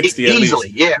 260 at easily,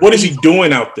 least. Yeah. What is he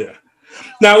doing out there?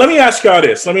 Now, let me ask y'all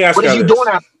this. Let me ask y'all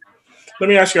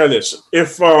this.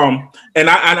 If and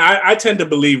I tend to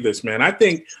believe this, man. I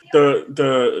think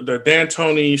the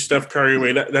D'Antoni, Steph Curry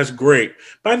way, that's great.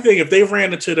 But I think if they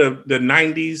ran into the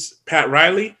 90s Pat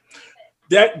Riley,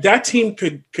 that team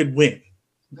could win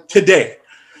today.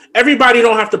 Everybody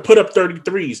don't have to put up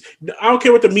 33s. I don't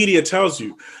care what the media tells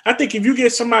you. I think if you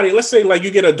get somebody, let's say like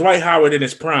you get a Dwight Howard in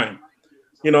his prime,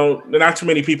 not too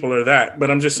many people are that,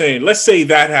 but I'm just saying, let's say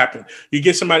that happened. You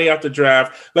get somebody out the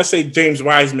draft. Let's say James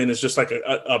Wiseman is just like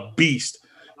a beast.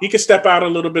 He can step out a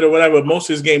little bit or whatever. Most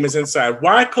of his game is inside.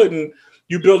 Why couldn't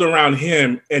you build around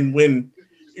him and win,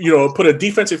 put a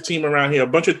defensive team around here, a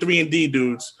bunch of 3-and-D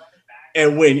dudes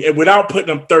and win without putting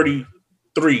them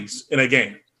 33s in a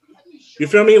game? You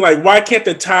feel me? Like, why can't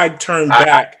the tide turn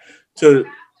back to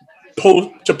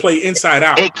play inside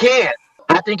out? It can.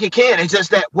 I think it can. It's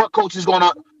just that what coach is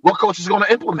gonna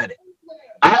implement it.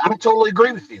 I totally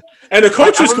agree with you. And the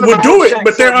coaches would do it,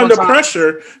 but they're under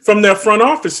pressure from their front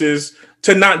offices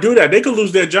to not do that. They could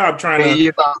lose their job trying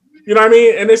to You know what I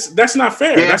mean? And that's not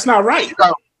fair. Yeah. That's not right.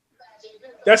 No.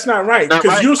 That's not right.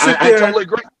 Because you'll sit there. I totally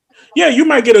agree. Yeah, you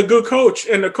might get a good coach,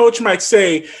 and the coach might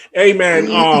say, "Hey, man,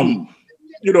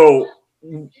 you know,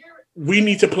 we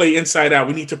need to play inside out.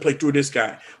 We need to play through this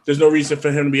guy. There's no reason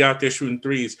for him to be out there shooting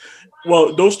threes."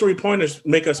 Well, those 3-pointers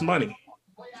make us money.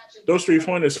 Those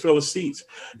 3-pointers fill the seats.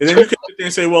 And then you can sit there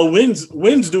and say, well,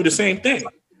 wins do the same thing.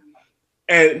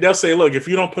 And they'll say, look, if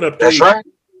you don't put up threes,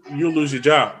 you'll lose your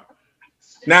job.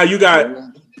 Now you got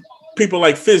people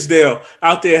like Fizdale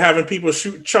out there having people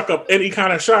chuck up any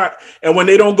kind of shot. And when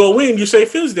they don't go in, you say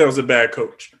Fizdale's a bad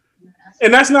coach.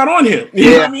 And that's not on him.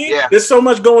 You know what I mean? Yeah. There's so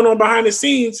much going on behind the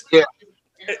scenes. Yeah.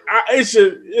 It's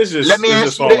just Let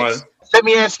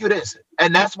me ask you this.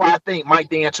 And that's why I think Mike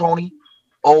D'Antoni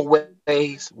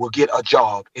always will get a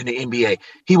job in the NBA.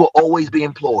 He will always be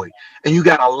employed. And you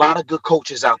got a lot of good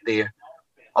coaches out there,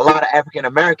 a lot of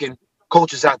African-American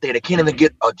coaches out there that can't even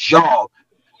get a job.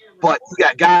 But you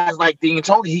got guys like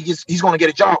D'Antoni, he's going to get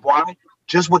a job. Why?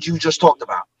 Just what you just talked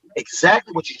about.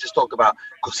 Exactly what you just talked about.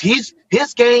 Because his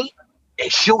game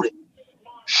is shoot it.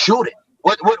 Shoot it.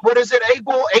 What is it?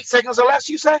 8 seconds or less,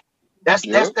 you say? That's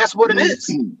what it is.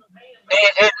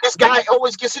 And this guy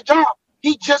always gets a job.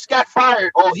 He just got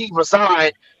fired, or he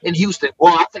resigned in Houston.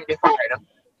 Well, I think they fired him.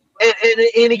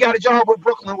 And he got a job with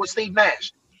Brooklyn with Steve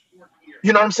Nash.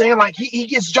 You know what I'm saying? Like, he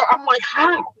gets a job. I'm like,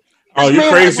 how? Oh,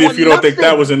 you're crazy if you don't think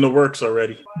that was in the works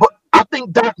already. But I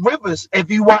think Doc Rivers,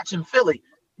 if you watch in Philly,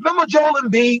 remember Joel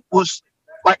Embiid was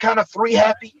like kind of 3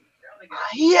 happy?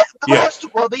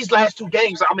 These last 2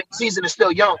 games, I mean, the season is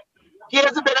still young. He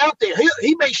hasn't been out there.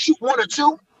 He may shoot 1 or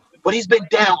 2, but he's been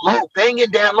down low, banging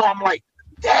down low. I'm like,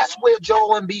 that's where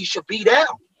Joel Embiid should be down.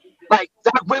 Like,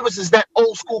 Doc Rivers is that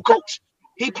old school coach.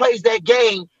 He plays that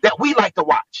game that we like to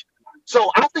watch.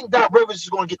 So I think Doc Rivers is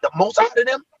going to get the most out of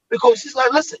them because he's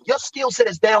like, listen, your skill set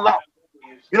is down low.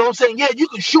 You know what I'm saying? Yeah, you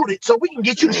can shoot it, so we can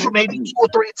get you to shoot maybe 2 or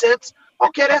 3 attempts.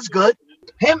 Okay, that's good.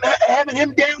 Having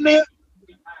him down there,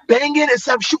 banging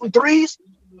instead of shooting threes.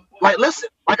 Like, listen,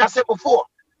 like I said before,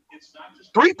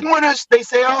 3-pointers, they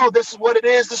say, oh, this is what it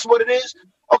is. This is what it is.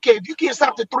 Okay, if you can't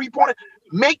stop the 3-pointer,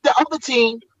 make the other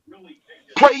team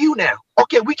play you now.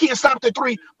 Okay, we can't stop the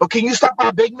 3, but can you stop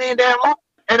our big man down low?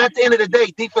 And at the end of the day,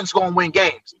 defense is going to win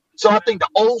games. So I think the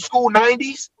old school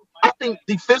 90s, I think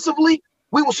defensively,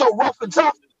 we were so rough and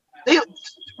tough.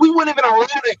 We wouldn't even allow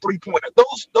that 3-pointer.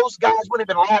 Those guys wouldn't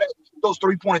even allow those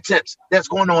 3-point attempts that's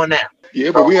going on now.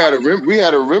 Yeah, but we had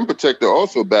a rim protector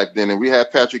also back then, and we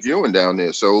had Patrick Ewing down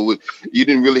there. So you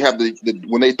didn't really have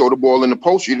when they throw the ball in the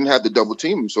post, you didn't have to double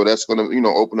team them. So that's going to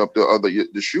open up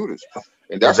the shooters,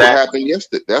 and that's what happened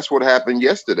yesterday. That's what happened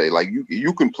yesterday. Like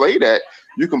you can play that,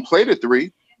 you can play the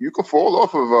 3, you can fall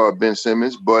off of Ben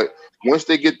Simmons, but once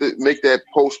they make that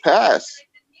post pass,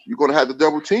 you're going to have to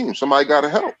double team. Somebody got to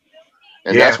help.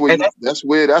 And that's why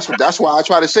I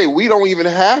try to say we don't even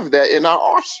have that in our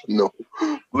arsenal.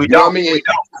 We don't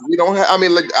have. I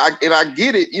mean, I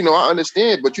get it. I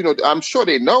understand, but I'm sure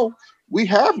they know we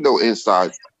have no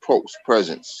inside post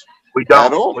presence. We don't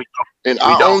at all. And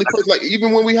our only place, like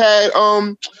even when we had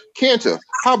Kanter,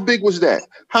 how big was that?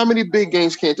 How many big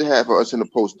games Kanter had for us in the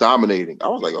post dominating? I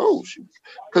was like, oh shoot,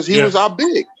 because he was our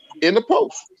big in the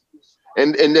post.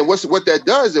 And then what that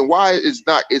does and why it's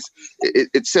not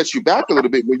it sets you back a little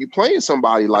bit when you're playing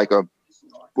somebody like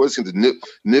what's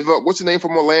the name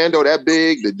from Orlando, that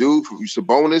big, the dude from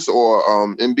Sabonis or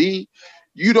Embiid,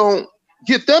 you don't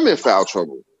get them in foul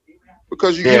trouble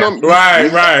because you know right.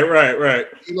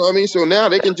 You know what I mean? So now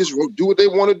they can just do what they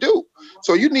want to do.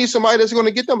 So you need somebody that's going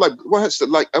to get them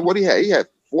what he had? He had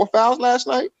 4 fouls last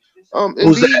night.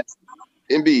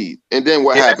 Embiid. And then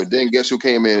what happened? Then guess who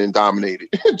came in and dominated?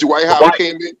 Dwight Howard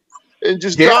came in and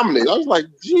just dominated. I was like,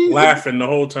 geez. Laughing the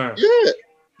whole time. Yeah.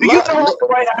 Do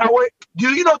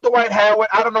you know Dwight Howard?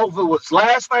 I don't know if it was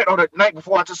last night or the night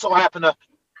before. I just so happened to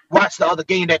watch the other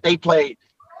game that they played.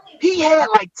 He had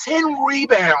like 10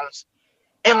 rebounds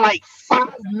in like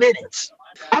 5 minutes.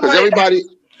 Because everybody,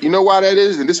 you know why that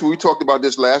is? And this we talked about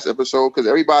this last episode, because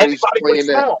everybody's playing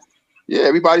that. Small. Yeah,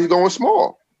 everybody's going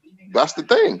small. That's the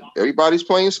thing. Everybody's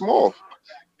playing small.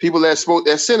 People that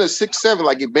center 6'7",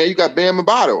 like man, you got Bam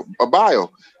Adebayo.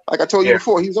 Like I told you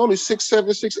before, he's only 6'7",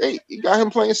 6'8". You got him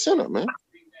playing center, man.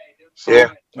 So,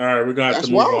 all right, we got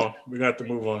to move on. We got to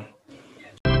move on.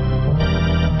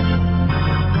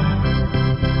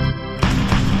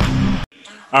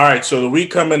 All right, so the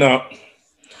week coming up,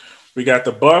 we got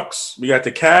the Bucks, we got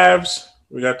the Cavs,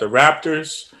 we got the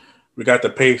Raptors, we got the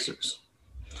Pacers.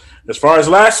 As far as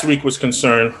last week was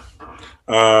concerned,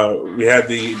 we had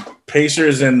the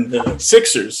Pacers and the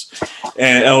Sixers.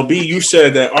 And LB, you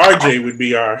said that RJ would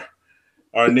be our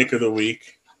Nick of the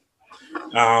week.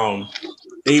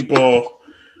 8 ball,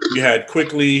 you had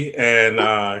Quickly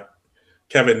and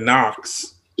Kevin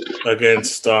Knox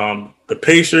against the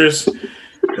Pacers,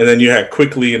 and then you had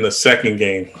Quickly in the second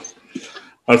game.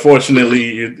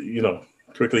 Unfortunately, you know,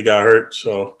 Quickly got hurt,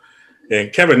 so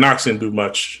and Kevin Knox didn't do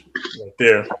much right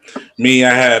there. Me,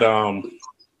 I had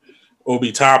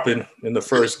Obi Toppin in the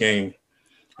first game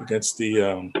against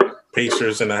the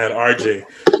Pacers, and I had RJ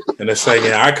in the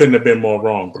second. I couldn't have been more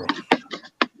wrong, bro.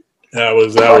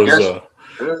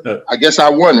 I guess I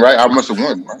won, right? I must have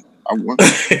won, right? I won.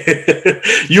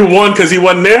 You won because he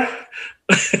wasn't there?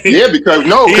 Yeah, because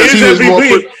he was more.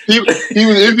 He was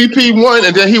MVP one,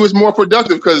 and then he was more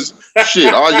productive because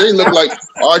shit. RJ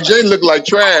looked like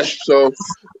trash. So,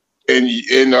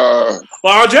 well,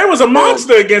 RJ was a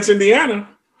monster against Indiana.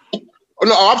 Oh,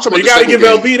 no, I'm talking. You got to give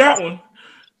LB that one.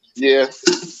 Yeah,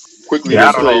 Quickly.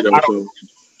 Yeah,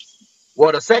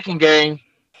 well, the second game,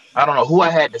 I don't know who I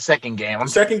had the second game. The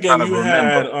second game you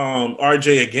had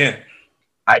RJ again.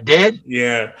 I did.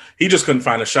 Yeah, he just couldn't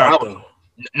find a shot though.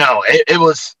 No, it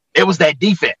was that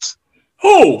defense.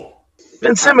 Who?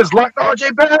 Ben Simmons locked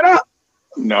RJ Barrett up.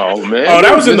 No, man. Oh,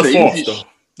 that was in the fourth, though.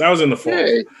 That was in the fourth.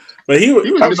 Yeah. But he was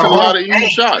missing a lot of easy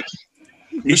shots.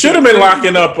 He should have been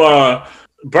locking up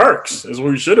Burks. Is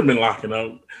what he should have been locking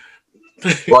up.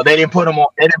 Well, they didn't put him on.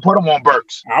 They didn't put him on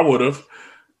Burks. I would have.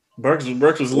 Burks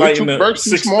was lighting up. Burks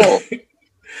too small.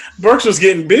 Burks was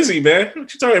getting busy, man.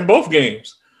 What you talking both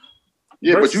games?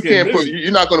 Yeah, Burks, but you can't put.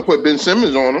 You're not going to put Ben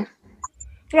Simmons on him.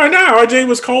 Right now, RJ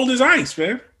was cold as ice,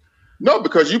 man. No,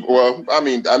 because I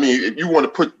mean, if you want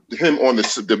to put him on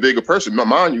the bigger person,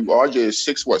 mind you, RJ is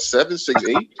 6'7",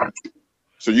 6'8".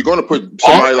 So you're going to put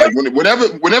somebody like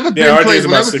whenever Ben plays,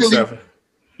 about 6'7".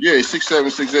 Yeah, he's 6'7",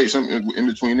 6'8", something in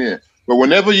between there. But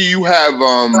whenever you have,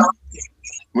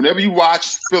 whenever you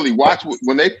watch Philly,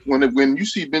 when you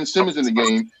see Ben Simmons in the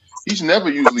game, he's never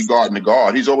usually guarding the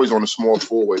guard. He's always on the small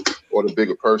forward or the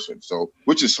bigger person. So,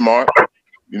 which is smart.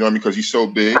 You know what I mean? Because he's so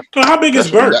big. So how big is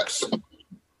Burks?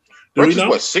 Burks is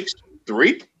what,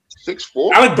 6'3",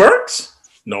 6'4"? Alec Burks?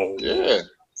 No. Yeah.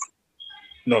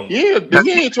 No. Yeah,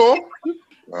 he ain't tall.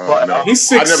 No. He's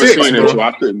 6'6". I've never seen him, so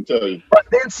I couldn't tell you. But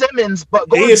Ben Simmons,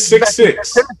 he is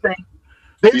 6'6".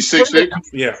 He's 6'6"?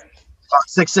 Yeah.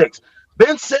 6'6".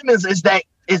 Ben Simmons is that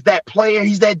player.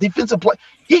 He's that defensive player.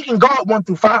 He can guard 1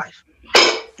 through 5.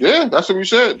 Yeah, that's what we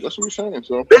said. That's what we're saying.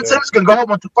 So Ben Simmons can guard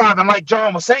 1 through 5, and like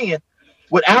John was saying,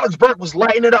 when Alex Burke was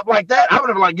lighting it up like that, I would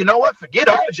have been like, you know what? Forget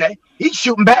RJ. He's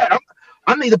shooting bad.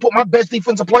 I need to put my best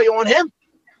defensive player on him.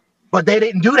 But they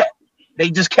didn't do that. They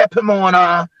just kept him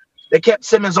on. They kept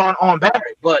Simmons on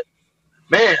Barrett. But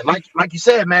man, like you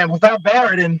said, man, without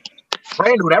Barrett and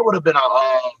Randall, that would have been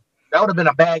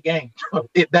a bad game.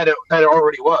 that it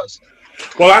already was.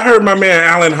 Well, I heard my man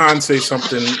Alan Hahn say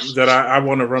something that I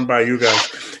want to run by you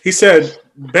guys. He said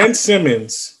Ben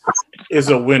Simmons is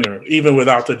a winner, even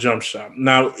without the jump shot.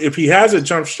 Now, if he has a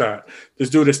jump shot, this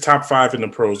dude is top 5 in the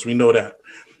pros. We know that.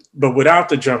 But without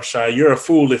the jump shot, you're a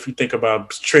fool if you think about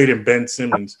trading Ben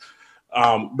Simmons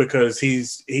because he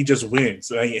just wins.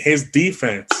 Like, his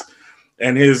defense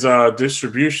and his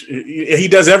distribution, he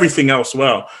does everything else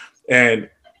well. And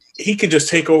he can just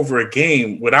take over a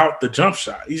game without the jump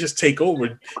shot. He just take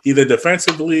over either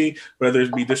defensively, whether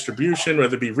it be distribution,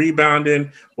 whether it be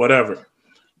rebounding, whatever.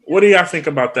 What do y'all think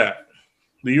about that?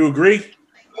 Do you agree?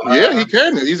 Yeah, he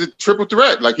can. He's a triple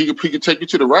threat. Like he could take you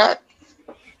to the rack.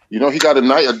 You know, he got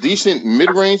a decent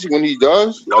mid range when he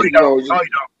does. No, he don't.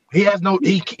 He has no.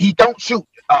 He don't shoot.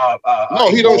 No,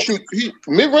 he don't shoot. He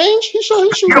mid range. He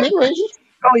shoot mid ranges.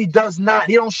 No, he does not.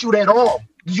 He don't shoot at all.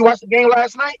 Did you watch the game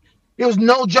last night? There was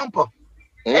no jumper.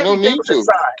 Ain't no need to.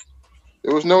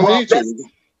 There was no need to.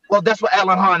 Well, that's what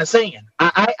Alan Hahn is saying.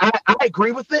 I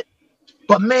agree with it,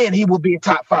 but man, he will be a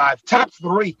top 5, top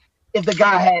 3 if the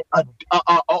guy had a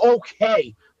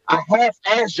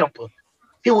half-ass jumper.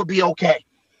 He would be okay.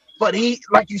 But he,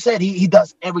 like you said, he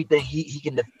does everything. He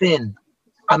can defend.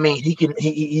 I mean,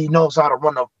 he knows how to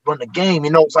run the game. He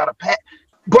knows how to pass.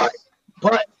 But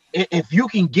if you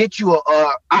can get you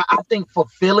I think for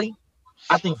Philly.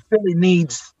 I think Philly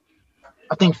needs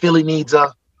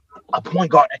a point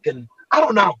guard that can. I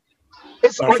don't know.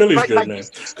 Philly's good, man.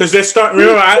 Because they're starting.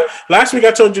 Remember, last week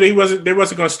I told you they wasn't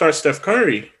going to start Seth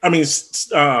Curry. But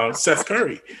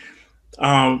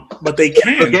they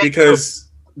can because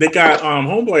they got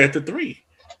homeboy at the 3.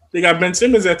 They got Ben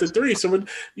Simmons at the 3. So what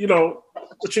you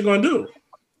going to do?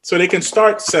 So they can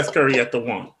start Seth Curry at the 1.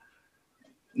 You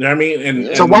know what I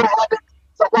mean? So why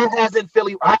hasn't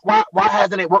Philly? Why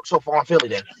hasn't it worked so far in Philly?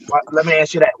 Then let me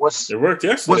ask you that. It worked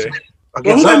yesterday.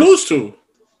 Well, who they lose to?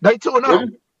 They 2-0. All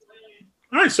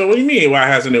right. So what do you mean? Why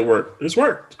hasn't it worked? It's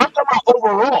worked. I'm talking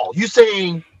overall. You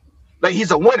saying like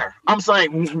he's a winner? I'm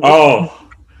saying. Oh,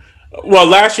 well,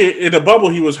 last year in the bubble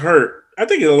he was hurt. I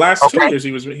think in the last 2 years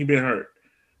he been hurt.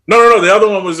 No. The other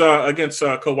one was against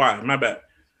Kawhi. My bad.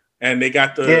 And they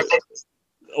got the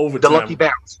overtime. The lucky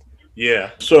bounce.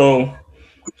 Yeah. So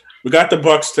we got the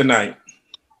Bucks tonight.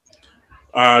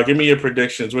 Give me your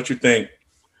predictions. What you think?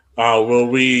 Will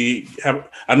we have?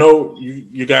 I know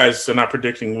you guys are not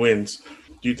predicting wins.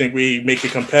 Do you think we make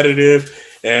it competitive?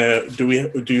 And do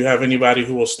you have anybody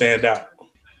who will stand out?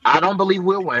 I don't believe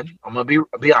we'll win. I'm gonna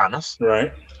be honest.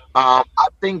 Right. I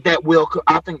think that we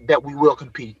will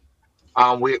compete.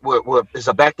 It's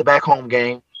a back-to-back home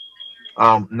game.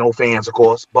 No fans, of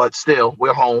course, but still,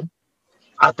 we're home.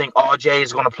 I think RJ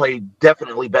is going to play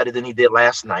definitely better than he did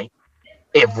last night.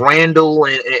 If Randall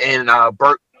and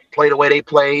Burke play the way they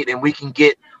played, and we can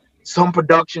get some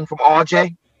production from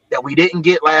RJ that we didn't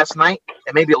get last night,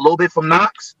 and maybe a little bit from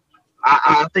Knox,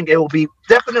 I think it will be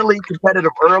definitely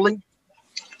competitive early.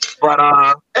 But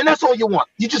and that's all you want.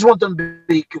 You just want them to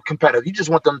be competitive. You just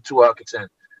want them to contend.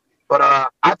 But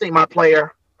I think my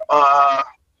player,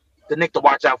 the Knicks to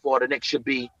watch out for, the Knicks should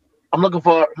be. I'm gonna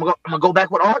go back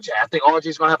with RJ. I think RJ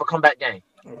is gonna have a comeback game.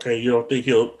 Okay, you don't think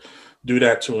he'll do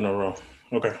that 2 in a row?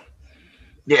 Okay.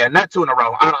 Yeah, not 2 in a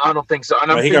row. I don't think so.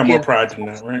 And he got more pride than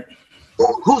that, right?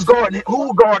 Who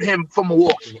will guard him from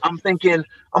Milwaukee? I'm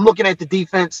looking at the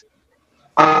defense.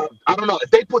 I don't know if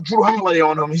they put Drew Holiday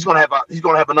on him. He's gonna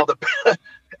have another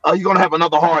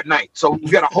hard night. So you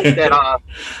gotta hope that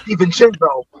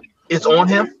DiVincenzo is on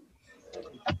him.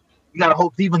 You gotta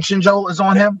hope DiVincenzo is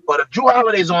on him. But if Drew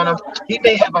Holiday's on him, he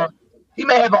may have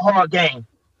a hard game.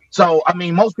 So I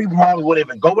mean, most people probably wouldn't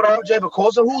even go with RJ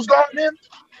because of who's guarding him.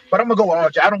 But I'm gonna go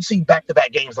with RJ. I don't see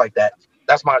back-to-back games like that.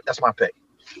 That's my pick.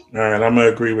 All right, I'm gonna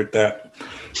agree with that.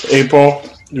 Hey, Paul,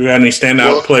 you got any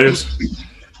standout players?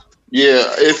 Yeah,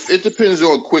 if it depends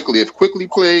on Quickly. If Quickly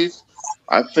plays,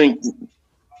 I think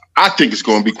it's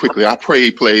going to be Quickly. I pray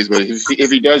he plays, but if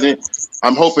he doesn't,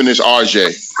 I'm hoping it's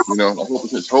RJ. You know, I'm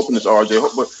hoping it's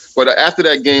RJ. But after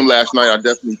that game last night, I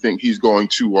definitely think he's going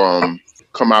to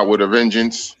come out with a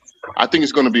vengeance. I think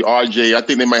it's going to be RJ. I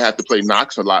think they might have to play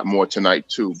Knox a lot more tonight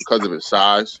too because of his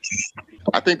size.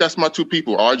 I think that's my 2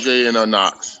 people, RJ and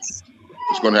Knox.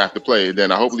 Is going to have to play.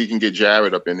 Then I hopefully he can get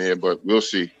Jared up in there, but we'll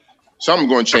see.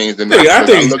 Something's going to change the next.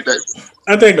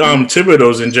 I think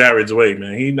Thibodeau's in Jared's way,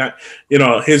 man. He not,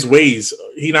 his ways.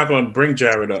 He not going to bring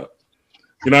Jared up.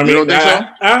 You know what I mean? Think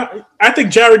so? I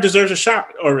think Jared deserves a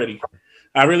shot already.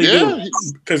 I really do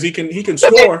because he can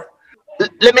score.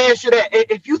 Let me ask you that.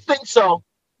 If you think so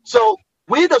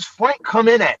where does Frank come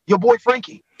in at? Your boy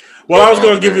Frankie. Well, I was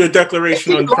going to give you a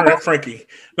declaration on Frankie.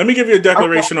 Let me give you a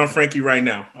declaration on Frankie right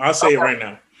now. I'll say it right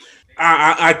now.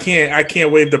 I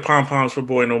can't wave the pom-poms for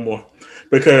boy no more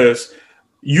because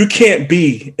you can't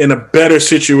be in a better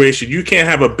situation. You can't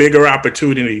have a bigger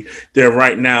opportunity than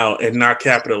right now and not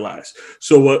capitalize.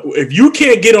 So if you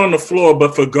can't get on the floor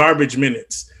but for garbage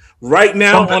minutes right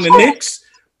now on the Knicks,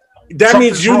 that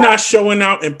means you're not showing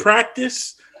out in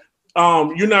practice.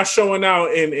 You're not showing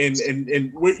out and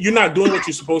you're not doing what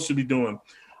you're supposed to be doing.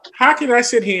 How can I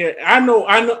sit here?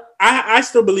 I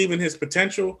still believe in his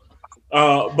potential.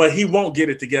 But he won't get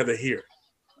it together here.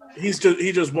 He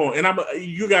just won't. And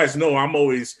you guys know I'm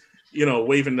always,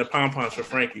 waving the pom-poms for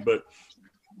Frankie. But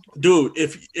dude,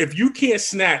 if you can't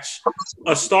snatch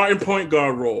a starting point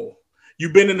guard role,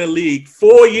 you've been in the league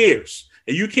 4 years,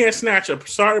 and you can't snatch a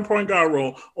starting point guard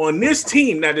role on this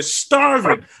team that is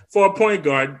starving for a point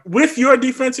guard with your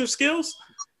defensive skills,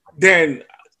 then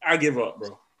I give up,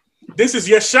 bro. This is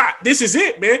your shot. This is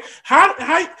it, man.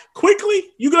 How quickly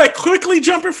you quickly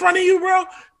jump in front of you, bro?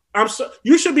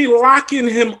 You should be locking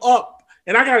him up.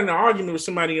 And I got in an argument with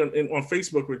somebody on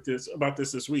Facebook about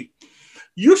this week.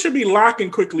 You should be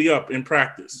locking Quickly up in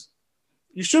practice.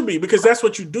 You should be, because that's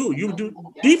what you do. You do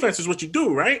defense is what you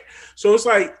do, right? So it's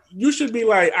like you should be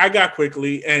like, I got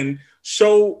Quickly, and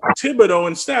show Thibodeau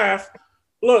and staff,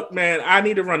 look, man, I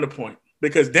need to run the point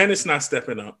because Dennis not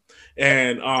stepping up,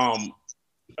 and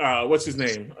what's his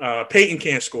name? Peyton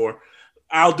can't score.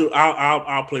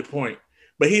 I'll play point.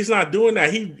 But he's not doing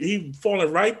that. He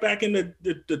falling right back in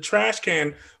the trash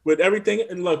can with everything.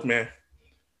 And look, man,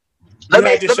 you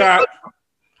had your shot.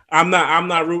 I'm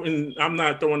not rooting. I'm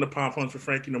not throwing the pom-poms for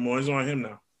Frankie no more. It's on him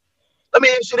now. Let me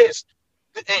ask you this,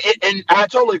 and I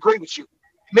totally agree with you.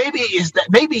 Maybe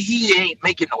he ain't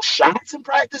making no shots in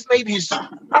practice. Maybe it's, I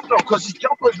don't know, because his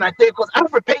jumper's not there. Because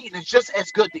Alfred Payton is just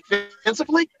as good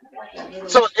defensively.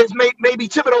 So it's maybe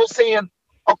Thibodeau saying,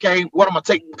 okay, what I'm gonna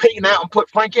take Payton out and put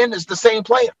Frank in is the same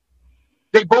player.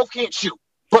 They both can't shoot.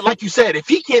 But like you said, if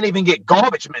he can't even get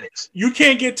garbage minutes, you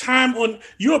can't get time on.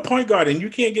 You're a point guard, and you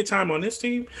can't get time on this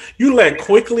team. You let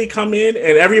Quickly come in,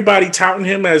 and everybody touting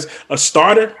him as a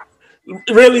starter.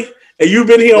 Really? And you've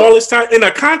been here all this time in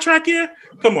a contract year?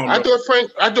 Come on, I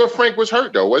thought Frank was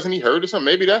hurt though. Wasn't he hurt or something?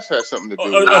 Maybe that's had something to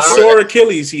do with a sore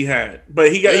Achilles he had,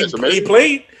 but he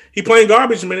played. He playing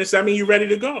garbage minutes. That means you're ready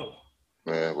to go.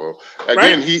 Yeah, well,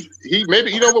 again, right? he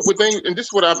maybe, you know what, with things, and this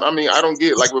is what I mean, I don't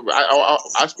get, like,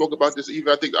 I spoke about this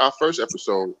even, I think, our first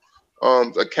episode.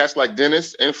 Cats like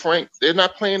Dennis and Frank, they're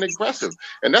not playing aggressive,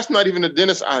 and that's not even the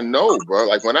Dennis I know, bro.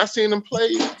 Like, when I seen him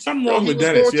play, something wrong with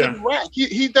Dennis. Yeah,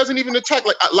 he doesn't even attack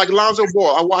like Lonzo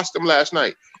Ball. I watched him last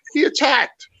night. He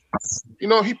attacked. You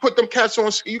know, he put them cats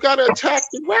on. You got to attack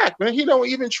the rack, man. He don't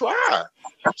even try.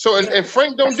 So and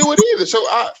Frank don't do it either. So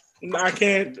I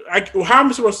can't. How am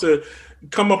I supposed to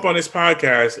come up on this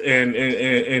podcast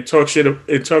and talk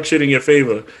shit in your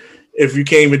favor if you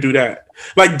can't even do that?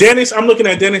 Like Dennis, I'm looking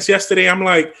at Dennis yesterday. I'm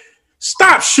like,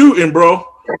 stop shooting, bro.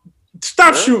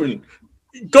 Stop shooting.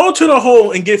 Go to the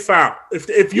hole and get fouled.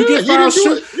 If you get fouled,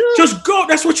 shoot. Just go.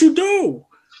 That's what you do.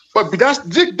 But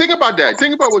think about that.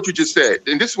 Think about what you just said.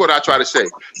 And this is what I try to say.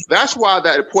 That's why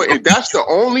that point. That's the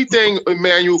only thing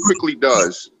Immanuel Quickley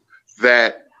does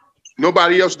that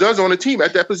nobody else does on the team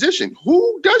at that position.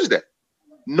 Who does that?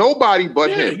 Nobody but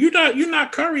him. You're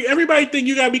not Curry. Everybody think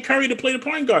you gotta be Curry to play the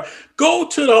point guard. Go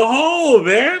to the hole,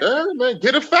 man. Yeah, man,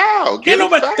 get a foul.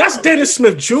 That's Dennis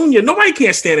Smith Jr. Nobody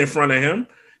can't stand in front of him.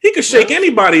 He can shake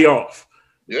anybody off.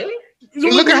 Yeah.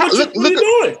 Look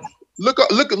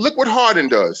what Harden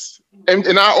does.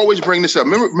 And I always bring this up.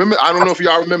 Remember, I don't know if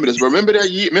y'all remember this, but remember that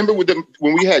year? Remember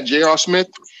when we had J.R. Smith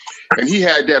and he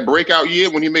had that breakout year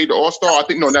when he made the All-Star? I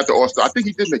think, no, not the All-Star. I think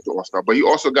he did make the All-Star, but he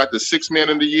also got the Sixth Man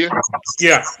of the Year.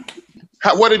 Yeah.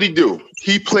 What did he do?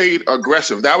 He played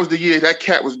aggressive. That was the year that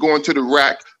cat was going to the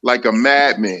rack like a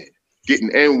madman, getting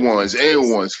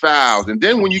N1s, fouls. And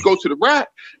then when you go to the rack,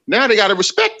 now they got to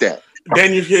respect that.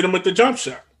 Then you hit him with the jump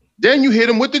shot.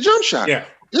 Yeah.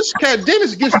 This cat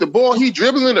Dennis gets the ball, he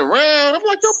dribbling around. I'm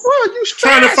like, yo, bro, you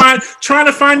trying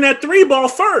to find that three ball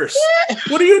first. Yeah.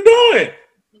 What are you doing?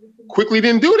 Quickly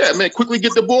didn't do that, man. Quickly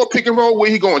get the ball, pick and roll.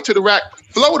 Where he going? To the rack.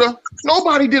 Floater.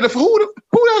 Nobody did a who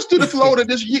else did a floater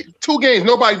this year? 2 games.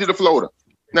 Nobody did a floater.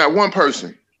 Not one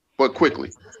person, but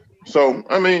Quickly. So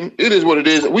I mean, it is what it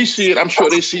is. We see it. I'm sure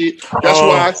they see it. That's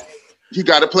why he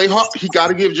got to play hard. He got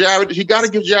to give Jared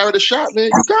a shot, man.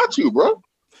 You got to, bro.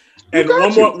 And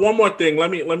one more thing. Let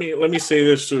me say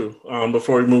this too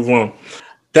before we move on.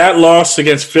 That loss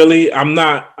against Philly, I'm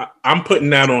putting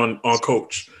that on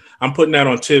Coach. I'm putting that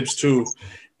on Tibbs too,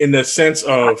 in the sense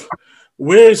of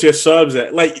where's your subs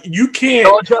at? Like you can't.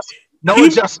 No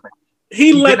adjustment.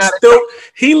 He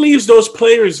leaves those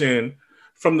players in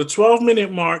from the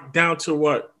 12-minute mark down to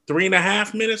what,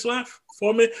 3.5 minutes left,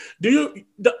 4 minutes.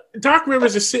 Doc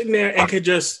Rivers is sitting there and can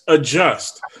just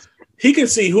adjust. He can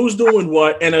see who's doing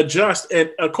what and adjust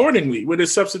accordingly with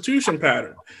his substitution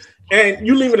pattern. And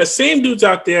you leaving the same dudes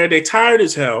out there. They tired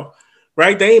as hell,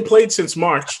 right? They ain't played since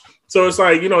March. So it's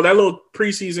like, that little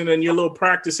preseason and your little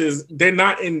practices, they're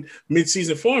not in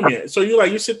midseason form yet. So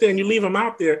you sit there and you leave them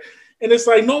out there. And it's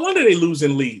like, no wonder they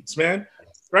losing leads, man.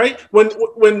 Right?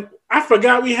 When I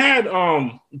forgot we had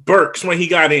Burks when he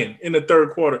got in the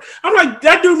third quarter. I'm like,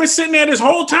 that dude been sitting there this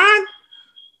whole time?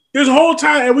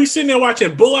 And we sitting there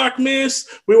watching Bullock miss.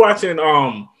 We watching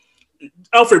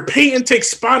Elfrid Payton take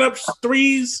spot up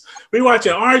threes. We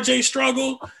watching RJ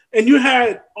struggle, and you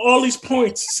had all these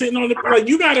points sitting on the like.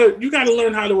 You gotta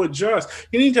learn how to adjust.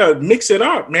 You need to mix it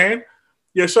up, man.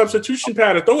 Your substitution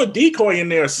pattern, throw a decoy in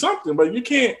there or something, but you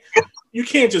can't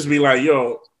just be like,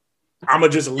 yo, I'm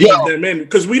gonna just leave them in,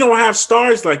 because we don't have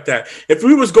stars like that. If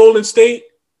we was Golden State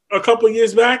a couple of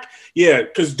years back, yeah,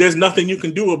 because there's nothing you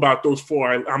can do about those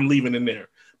 4 I'm leaving in there.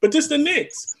 But just the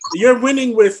Knicks, you're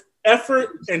winning with effort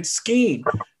and scheme,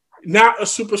 not a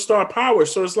superstar power.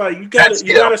 So it's like you gotta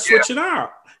switch it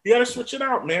out. You gotta switch it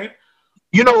out, man.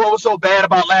 You know what was so bad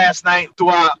about last night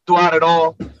throughout it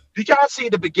all? Did y'all see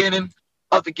the beginning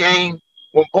of the game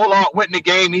when Bullard went in the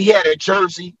game? He had a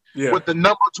jersey with the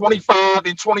number 25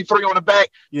 and 23 on the back.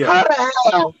 Yeah. How the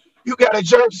hell you got a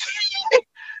jersey?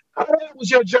 How the hell was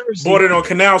your jersey? Bought it on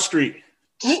Canal Street.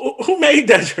 Who made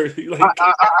that jersey? Like,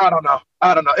 I don't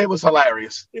know. It was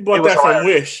hilarious. He bought that from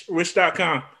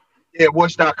Wish.com. Yeah,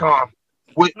 Wish.com.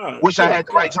 Wish I had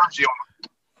the right jersey on.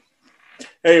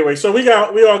 Anyway, so we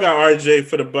all got RJ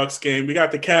for the Bucks game. We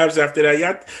got the Cavs after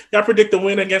that. Y'all predict the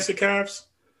win against the Cavs?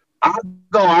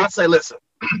 I'll say, listen.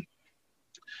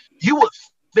 You would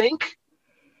think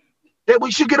that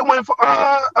we should get a win for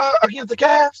against the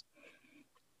Cavs.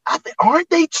 I think, aren't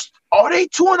they Are they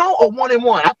 2-0 or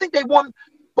 1-1? I think they won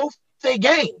both their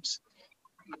games.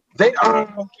 Their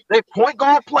point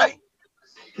guard play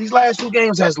these last 2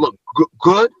 games has looked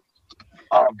good.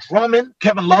 Drummond,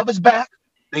 Kevin Love is back.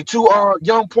 They 2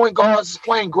 young point guards is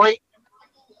playing great.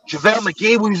 JaVale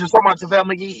McGee, we was just talking about JaVale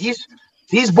McGee.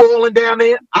 He's balling down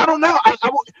there. I don't know.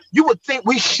 You would think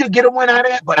we should get a win out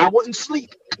of that, but I wouldn't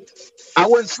sleep.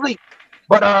 But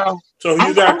so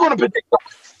I'm going to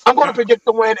predict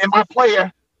the win, and my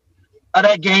player of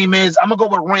that game is I'm gonna go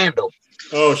with Randall.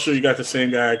 Oh, sure, you got the same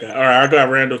guy I got. All right, I got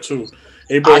Randall too.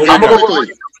 Hey, bro,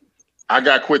 I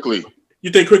got Quickly. You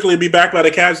think Quickly will be back by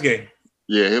the Cavs game?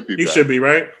 Yeah, he'll be back. He should be,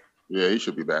 right? Yeah, he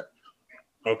should be back.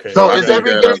 Okay. So is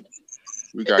every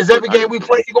game we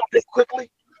play, you gonna pick Quickly?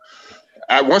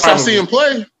 Once I see him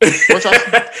play.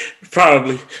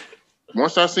 Probably.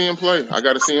 Once I see him play, I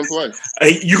got to see him play.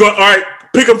 Hey, all right,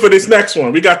 pick him for this next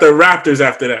one. We got the Raptors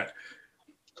after that.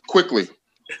 Quickly.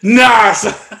 Nah.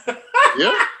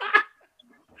 Yeah.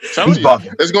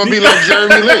 It's gonna be like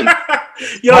Jeremy Lin.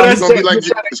 Yo,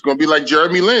 it's gonna be like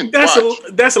Jeremy Lin.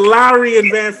 That's Lowry and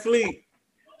Van Fleet.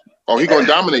 Oh, he's gonna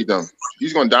dominate them.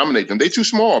 He's gonna dominate them. They too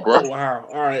small, bro. Oh, wow.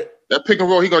 All right. That pick and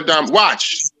roll, he gonna dominate.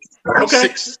 Watch. Okay.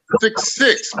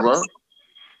 6'6", bro.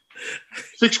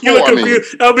 6'4". I mean,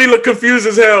 I'll be confused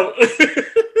as hell.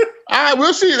 All right,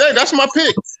 we'll see. Hey, that's my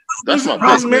pick. That's my pick.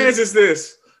 Whose man's is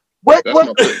this? What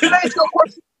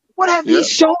have he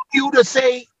shown you to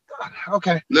say?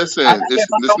 Okay. Listen, it's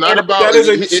not about. That is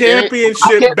a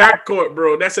championship backcourt,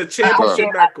 bro. That's a championship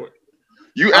backcourt.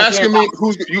 You asking me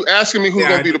who's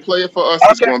gonna be the player for us?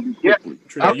 It's gonna be Quickly.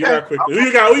 You got Quickly. Who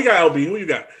you got? LB? Who you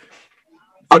got?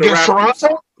 Against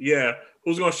Toronto? Yeah.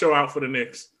 Who's gonna show out for the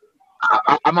Knicks?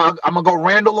 I'm gonna go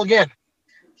Randall again.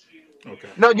 Okay.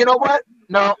 No, you know what?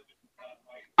 No,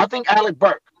 I think Alec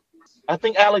Burke.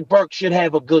 Should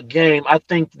have a good game. I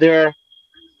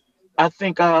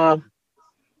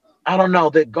don't know,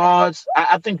 the guards.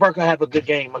 I think Burke will have a good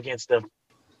game against them.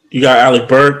 You got Alec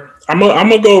Burke. I'm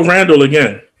gonna go Randall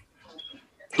again.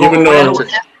 I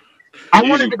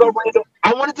wanted to go Randall.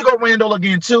 I wanted to go Randall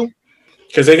again too.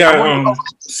 Because they got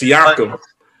Siakam.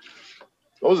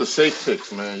 Those are safe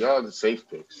picks, man. Y'all are the safe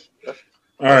picks.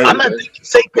 All right. I'm not thinking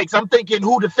safe picks. I'm thinking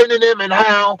who defending them and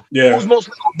how. Yeah. Who's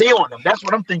mostly gonna be on them. That's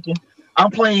what I'm thinking. I'm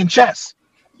playing chess.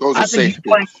 Those are safe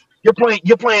picks. You're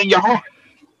playing your heart.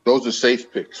 Those are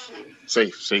safe picks.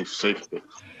 Safe picks.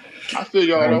 I feel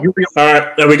y'all know. All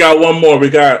right, now we got one more. We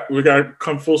got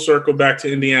come full circle back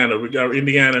to Indiana. We got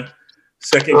Indiana,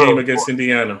 second game against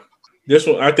Indiana. This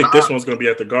one, I think this one's going to be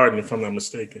at the Garden, if I'm not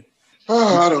mistaken.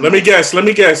 Let me guess.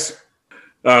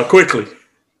 Quickly.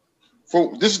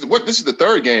 This is the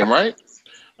third game, right?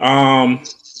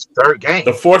 Third game.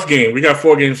 The fourth game. We got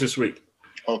 4 games this week.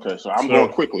 Okay, so I'm going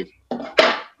Quickly.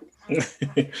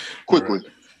 Quickly.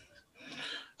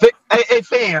 Hey,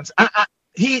 fans,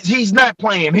 he's not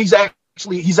playing. He's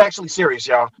actually serious,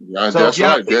 y'all. Yeah, so that's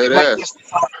right. Dead ass.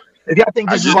 If y'all think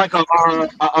this is like a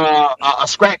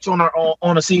scratch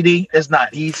on a CD, it's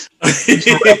not. He's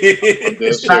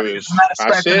serious.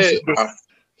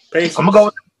 I'm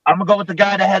gonna go with the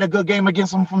guy that had a good game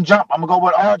against him from jump. I'm gonna go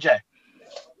with RJ.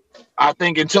 I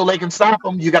think until they can stop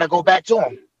him, you got to go back to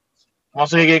him.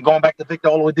 Once they get going back to Victor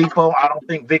Oladipo, I don't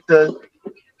think Victor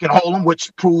can hold him,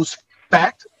 which proves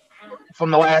fact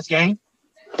from the last game.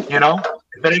 You know,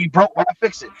 if it ain't broke, why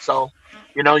fix it? So,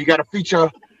 you know, you got to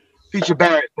feature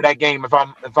Barrett for that game.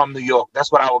 If I'm New York,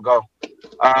 that's what I would go.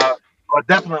 But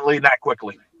definitely not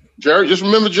Quickly. Jerry, just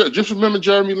remember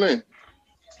Jeremy Lin.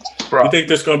 Bro. You think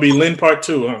this gonna be Lin part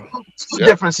 2, huh? Two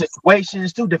different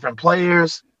situations, 2 different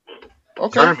players.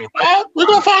 Okay, we're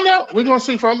gonna find out. We're gonna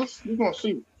see, fellas. We're gonna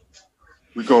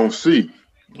see.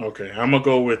 Okay, I'm gonna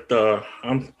go with.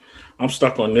 I'm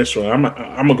stuck on this one. I'm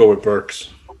gonna go with Burks.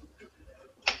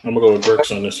 I'm gonna go with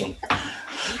Burks on this one.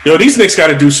 Yo, these Knicks got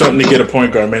to do something to get a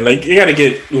point guard, man. Like, you got to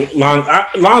get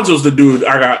Lonzo's the dude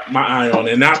I got my eye on,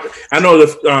 and I know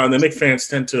the Knicks fans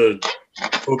tend to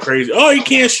go crazy. Oh, he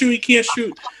can't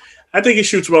shoot. I think he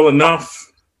shoots well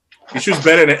enough. He shoots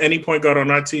better than any point guard on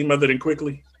our team, other than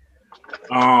Quickly.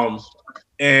 And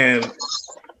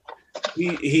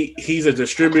he's a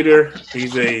distributor.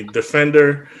 He's a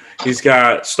defender. He's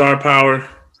got star power.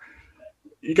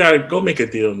 You got to go make a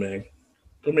deal, man.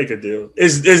 Go make a deal.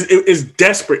 It's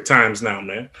desperate times now,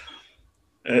 man.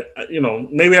 You know,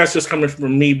 maybe that's just coming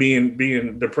from me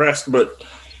being depressed, but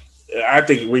I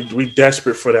think we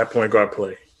desperate for that point guard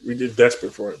play. We did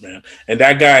desperate for it, man. And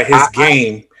that guy,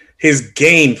 his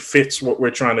game fits what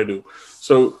we're trying to do.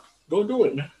 So go do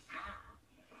it, man.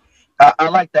 I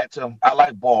like that too. I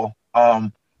like Ball.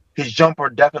 His jumper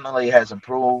definitely has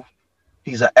improved.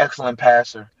 He's an excellent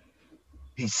passer.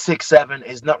 He's 6'7".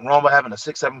 There's nothing wrong with having a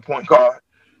 6'7" point guard.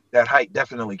 That height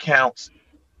definitely counts.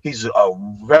 He's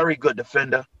a very good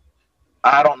defender.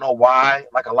 I don't know why.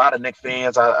 Like a lot of Knick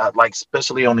fans, I like,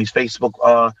 especially on these Facebook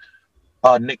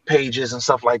Knick pages and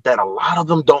stuff like that. A lot of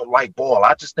them don't like Ball.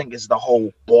 I just think it's the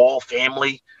whole Ball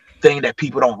family thing that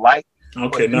people don't like.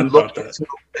 Okay, none about that.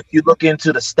 If you look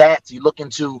into the stats, you look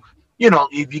into,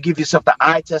 if you give yourself the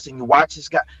eye test and you watch this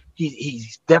guy, he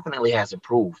definitely has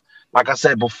improved. Like I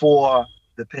said, before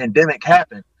the pandemic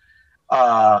happened,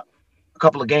 a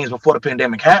couple of games before the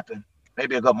pandemic happened,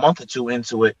 maybe a good month or two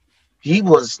into it, he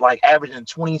was like averaging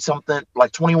 20-something,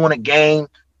 like 21 a game,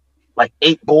 like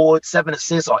 8 boards, 7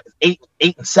 assists, or 8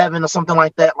 and 7 or something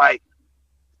like that. Like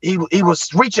he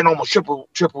was reaching almost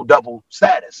triple double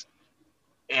status.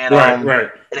 And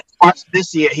right. And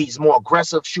this year he's more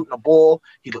aggressive shooting the ball.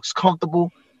 He looks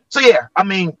comfortable. So yeah, I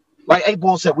mean, like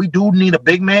A-Ball said, we do need a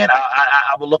big man.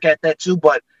 I will look at that too.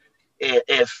 But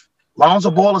if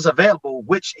Lonzo Ball is available,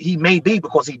 which he may be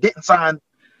because he didn't sign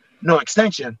no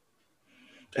extension.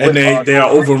 And they are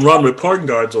overrun with point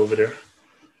guards over there.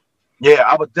 Yeah,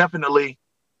 I would definitely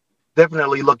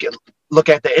look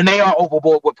at that. And they are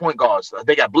overboard with point guards.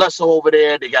 They got Bledsoe over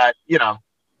there. They got, They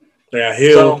got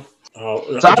Hill,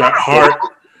 Hart.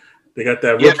 They got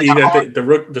that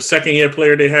rookie, the second-year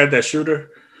player they had, that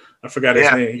shooter. I forgot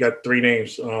his name. He got 3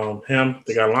 names. Him.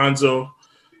 They got Lonzo.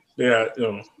 They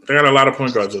got a lot of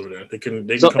point guards over there. They can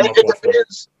come up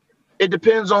off. It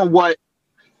depends on what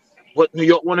New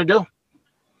York want to do.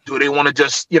 Do they want to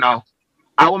just,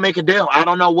 I will make a deal. I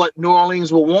don't know what New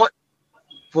Orleans will want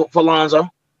for Lonzo.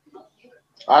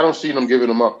 I don't see them giving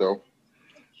him up, though.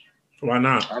 Why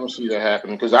not? I don't see that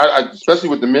happening because I especially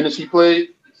with the minutes he played,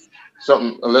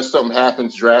 unless something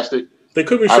happens drastic. They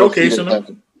could be showcasing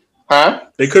him. Huh?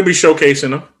 They could be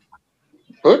showcasing him.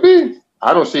 Could be.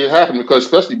 I don't see it happening because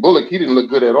especially Bullock, he didn't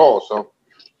look good at all. So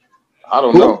I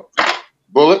don't know.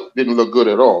 Bullock didn't look good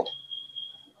at all.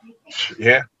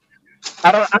 Yeah.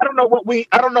 I don't know what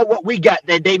we got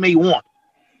that they may want.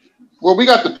 Well, we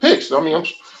got the picks. I mean,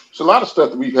 it's a lot of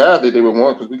stuff that we have that they would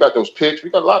want because we got those picks.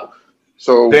 We got a lot.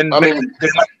 So then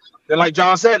like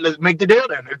John said, let's make the deal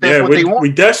then. If that's what they want,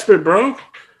 we desperate, bro.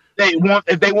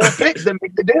 If they want picks, then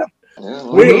make the deal. Yeah,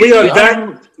 we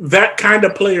are that kind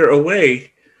of player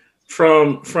away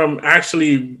from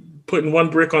actually putting one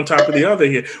brick on top of the other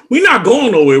here. We're not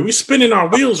going nowhere. We're spinning our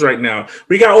wheels right now.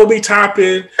 We got Obi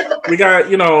Toppin. We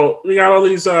got all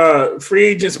these free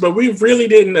agents, but we really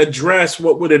didn't address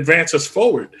what would advance us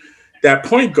forward. That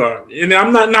point guard. And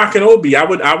I'm not knocking Obi. I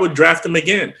would draft him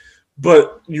again.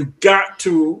 But you got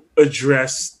to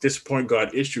address this point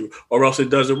guard issue, or else it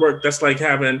doesn't work. That's like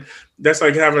having a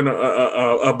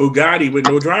Bugatti with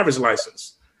no driver's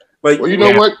license. Like, well, you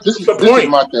know what? This is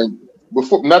my thing.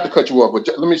 Before, not to cut you off, but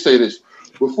let me say this: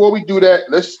 before we do that,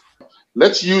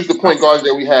 let's use the point guards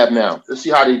that we have now. Let's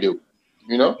see how they do.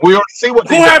 We already see what.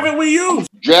 Who haven't we used?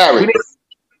 Jared.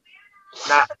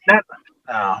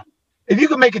 If you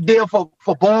can make a deal for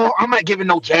Ball, I'm not giving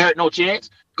Jared no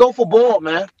chance. Go for Ball,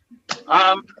 man.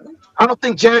 I don't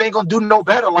think Jared ain't gonna do no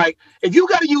better. Like, if you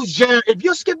gotta use Jared, if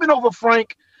you're skipping over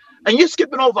Frank and you're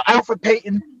skipping over Alfred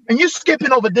Payton and you're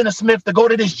skipping over Dennis Smith to go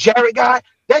to this Jared guy,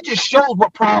 that just shows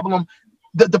what problem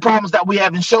the problems that we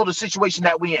have and show the situation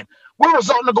that we're in. We're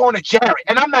resulting to going to Jared,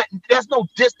 and that's no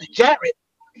diss to Jared,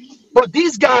 but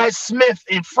these guys, Smith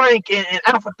and Frank and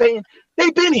Alfred Payton,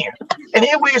 they've been here, and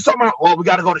here we're talking about, well, we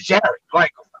got to go to Jared.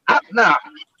 Like, I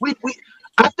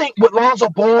think with Lonzo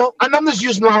Ball, and I'm just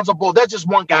using Lonzo Ball, that's just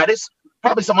one guy. There's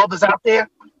probably some others out there,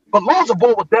 but Lonzo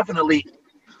Ball will definitely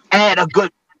add a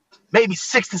good maybe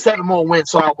 6 to 7 more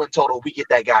wins to our win total if we get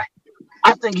that guy.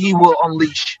 I think he will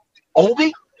unleash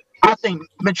Obi. I think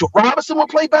Mitchell Robinson will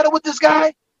play better with this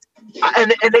guy,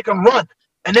 and they can run,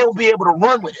 and they will be able to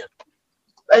run with him.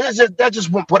 That's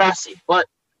just what I see. But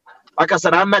like I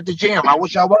said, I'm at the gym. I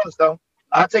wish I was, though.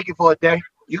 I'll take it for a day.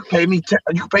 You can pay me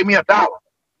 $1.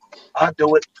 I'll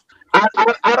do it. Out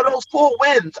of those 4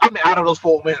 wins, I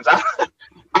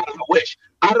wish.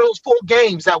 Out of those 4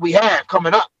 games that we have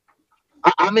coming up,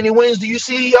 how many wins do you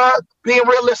see being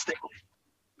realistic?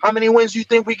 How many wins do you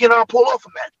think we can pull off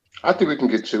from that? I think we can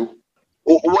get 2.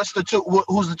 What's the 2?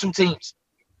 Who's the 2 teams?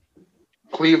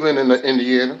 Cleveland and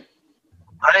Indiana.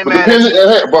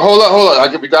 But hold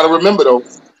on. We got to remember, though,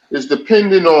 it's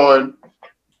depending on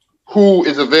who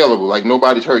is available. Like,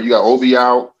 nobody's hurt. You got Obi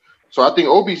out. So I think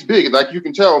Obi's big. Like, you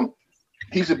can tell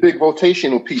he's a big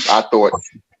rotational piece, I thought,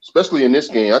 especially in this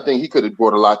game. I think he could have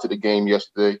brought a lot to the game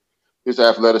yesterday. His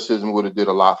athleticism would have did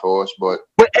a lot for us. But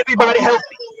everybody healthy.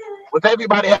 With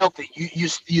everybody healthy, you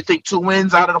think 2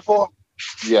 wins out of the 4?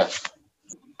 Yes.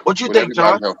 What you think,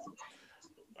 John? Healthy.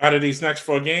 Out of these next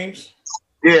 4 games?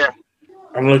 Yeah.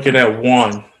 I'm looking at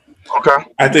 1. Okay.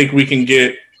 I think we can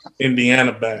get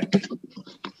Indiana back.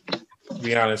 To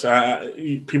be honest,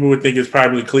 people would think it's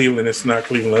probably Cleveland. It's not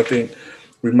Cleveland. I think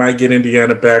we might get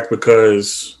Indiana back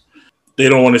because they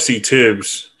don't want to see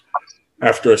Tibbs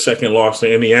after a second loss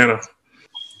to Indiana.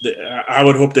 I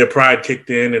would hope their pride kicked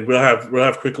in, and we'll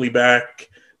have Quickly back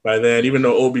by then, even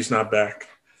though Obi's not back.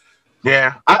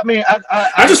 Yeah, I mean,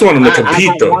 I just want them to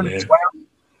compete, though, man. Well.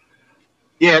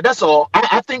 Yeah, that's all.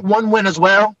 I think 1 win as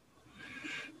well,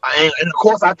 and of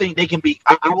course, I think they can beat.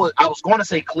 I was going to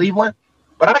say Cleveland,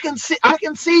 but I can see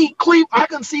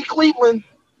Cleveland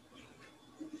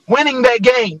winning that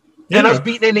game and us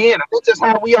beating Indiana. That's just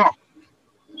how we are.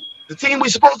 The team we're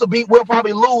supposed to beat, we'll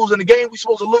probably lose, and the game we're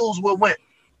supposed to lose, we'll win.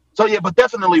 So yeah, but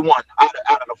definitely 1 out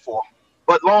of the 4.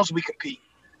 But as long as we compete,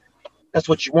 that's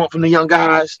what you want from the young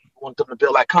guys. You want them to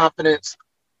build that confidence.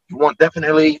 We want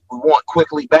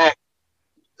Quickly back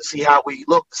to see how we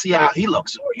look, to see how he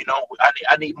looks. You know,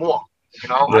 I need more. You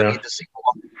know, yeah. I need to see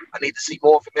more. I need to see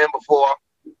more from him before,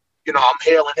 you know, I'm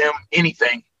hailing him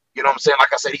anything. You know what I'm saying?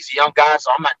 Like I said, he's a young guy,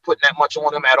 so I'm not putting that much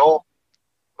on him at all.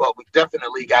 But we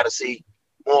definitely got to see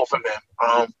more from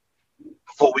him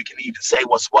before we can even say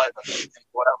what's what,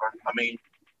 whatever. I mean,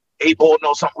 8-Ball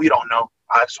knows something we don't know.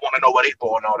 I just want to know what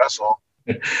 8-Ball know. That's all.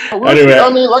 Anyway, I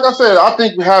mean, like I said, I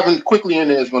think having Quickly in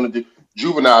there is going to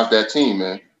juvenize that team,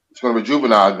 man. It's going to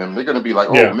rejuvenize them. They're going to be like,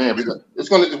 oh man, it's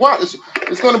going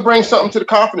to bring something to the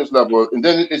confidence level, and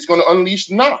then it's going to unleash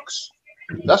Knox.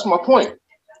 That's my point.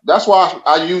 That's why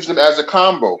I use them as a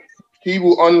combo. He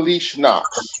will unleash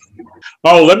Knox.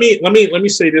 Oh, let me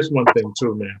say this one thing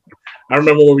too, man. I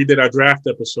remember when we did our draft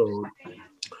episode,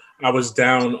 I was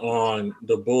down on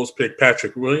the Bulls pick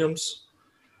Patrick Williams.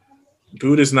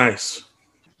 Dude is nice.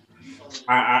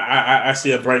 I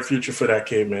see a bright future for that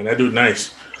kid, man. That dude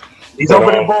nice. He's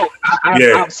over the ball. I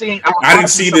didn't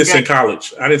see this in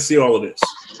college. I didn't see all of this.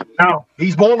 No,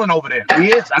 he's balling over there.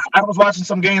 He is. I was watching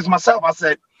some games myself. I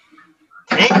said,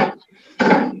 hey,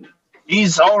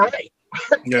 he's all right.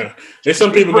 Yeah. There's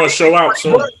some people going to show out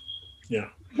soon. Yeah.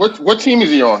 What team is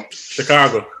he on?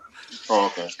 Chicago. Oh,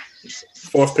 okay.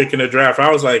 4th pick in the draft.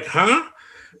 I was like, huh?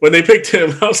 When they picked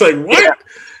him, I was like, what? Yeah.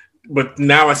 But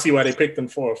now I see why they picked him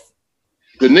 4th.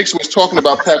 The Knicks was talking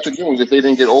about Patrick Ewing. If they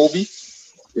didn't get Obi,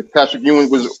 if Patrick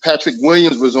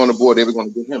Williams was on the board, they were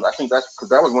going to get him. I think that's because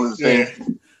that was one of the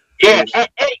things. Yeah,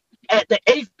 at the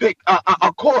 8th pick,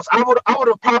 of course, I would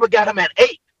have probably got him at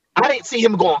 8. I didn't see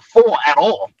him going 4 at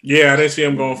all. Yeah, I didn't see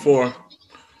him going 4.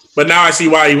 But now I see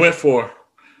why he went 4. What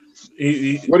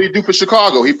did he do for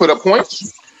Chicago? He put up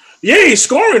points? Yeah, he's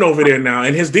scoring over there now,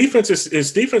 and his defense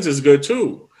is good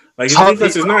too. Like his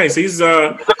defense is nice. He's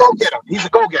a go-getter. He's a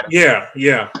go-getter.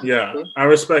 Yeah. I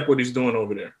respect what he's doing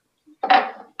over there.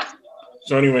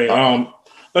 So anyway,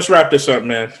 let's wrap this up,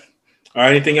 man.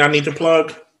 Anything I need to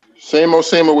plug? Same old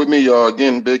with me, y'all.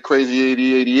 Again, Big Crazy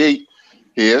 8088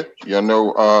 here. Y'all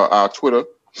know our Twitter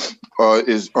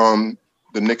is the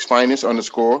Knicks Finest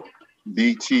 _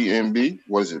 BTMB.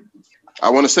 What is it? I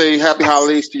want to say happy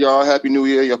holidays to y'all. Happy New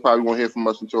Year. Y'all probably won't hear from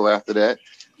us until after that.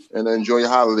 And enjoy your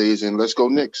holidays, and let's go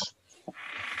Knicks.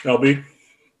 LB?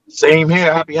 Same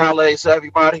here. Happy holidays to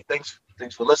everybody. Thanks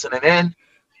for listening in.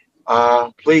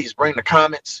 Please bring the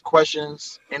comments,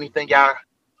 questions, anything y'all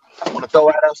want to throw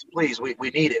at us. Please, we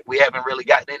need it. We haven't really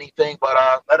gotten anything, but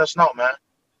let us know, man.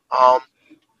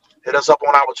 Hit us up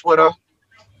on our Twitter.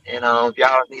 And if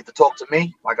y'all need to talk to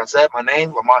me, like I said, my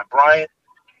name, Lamont Bryant,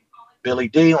 Billy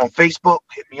D on Facebook.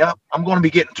 Hit me up. I'm going to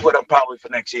be getting Twitter probably for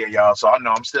next year, y'all. So I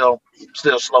know I'm still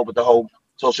slow with the whole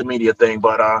social media thing.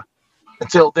 But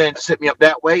until then, just hit me up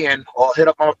that way or hit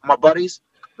up my buddies.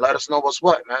 Let us know what's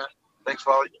what, man. Thanks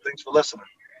for listening.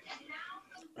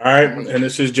 All right, and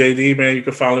this is JD, man. You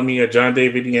can follow me at John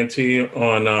David ENT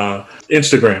on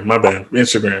Instagram. My bad,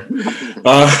 Instagram.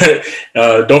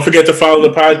 Don't forget to follow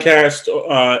the podcast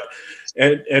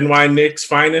at NY Knicks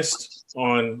Finest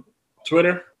on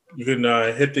Twitter. You can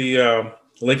hit the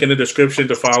link in the description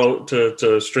to follow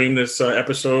to stream this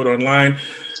episode online.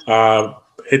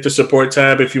 Hit the support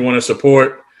tab if you want to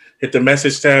support. Hit the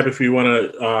message tab if you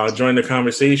want to join the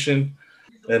conversation.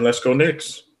 And let's go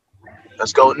Knicks.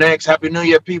 Let's go Knicks. Happy New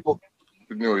Year, people.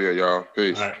 Happy New Year, y'all.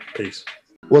 Peace. All right, peace.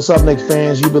 What's up, Knicks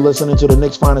fans? You've been listening to the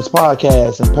Knicks Finest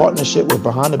podcast in partnership with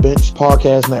Behind the Bench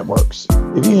Podcast Networks.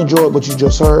 If you enjoyed what you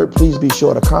just heard, please be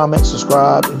sure to comment,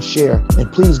 subscribe, and share.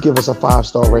 And please give us a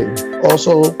 5-star rating.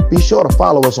 Also, be sure to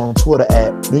follow us on Twitter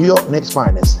at New York Knicks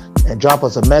Finest and drop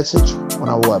us a message on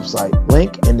our website.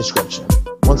 Link in description.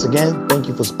 Once again, thank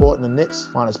you for supporting the Knicks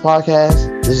Finest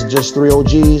podcast. This is just 3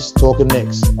 OGs talking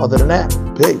Knicks. Other than that,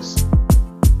 peace.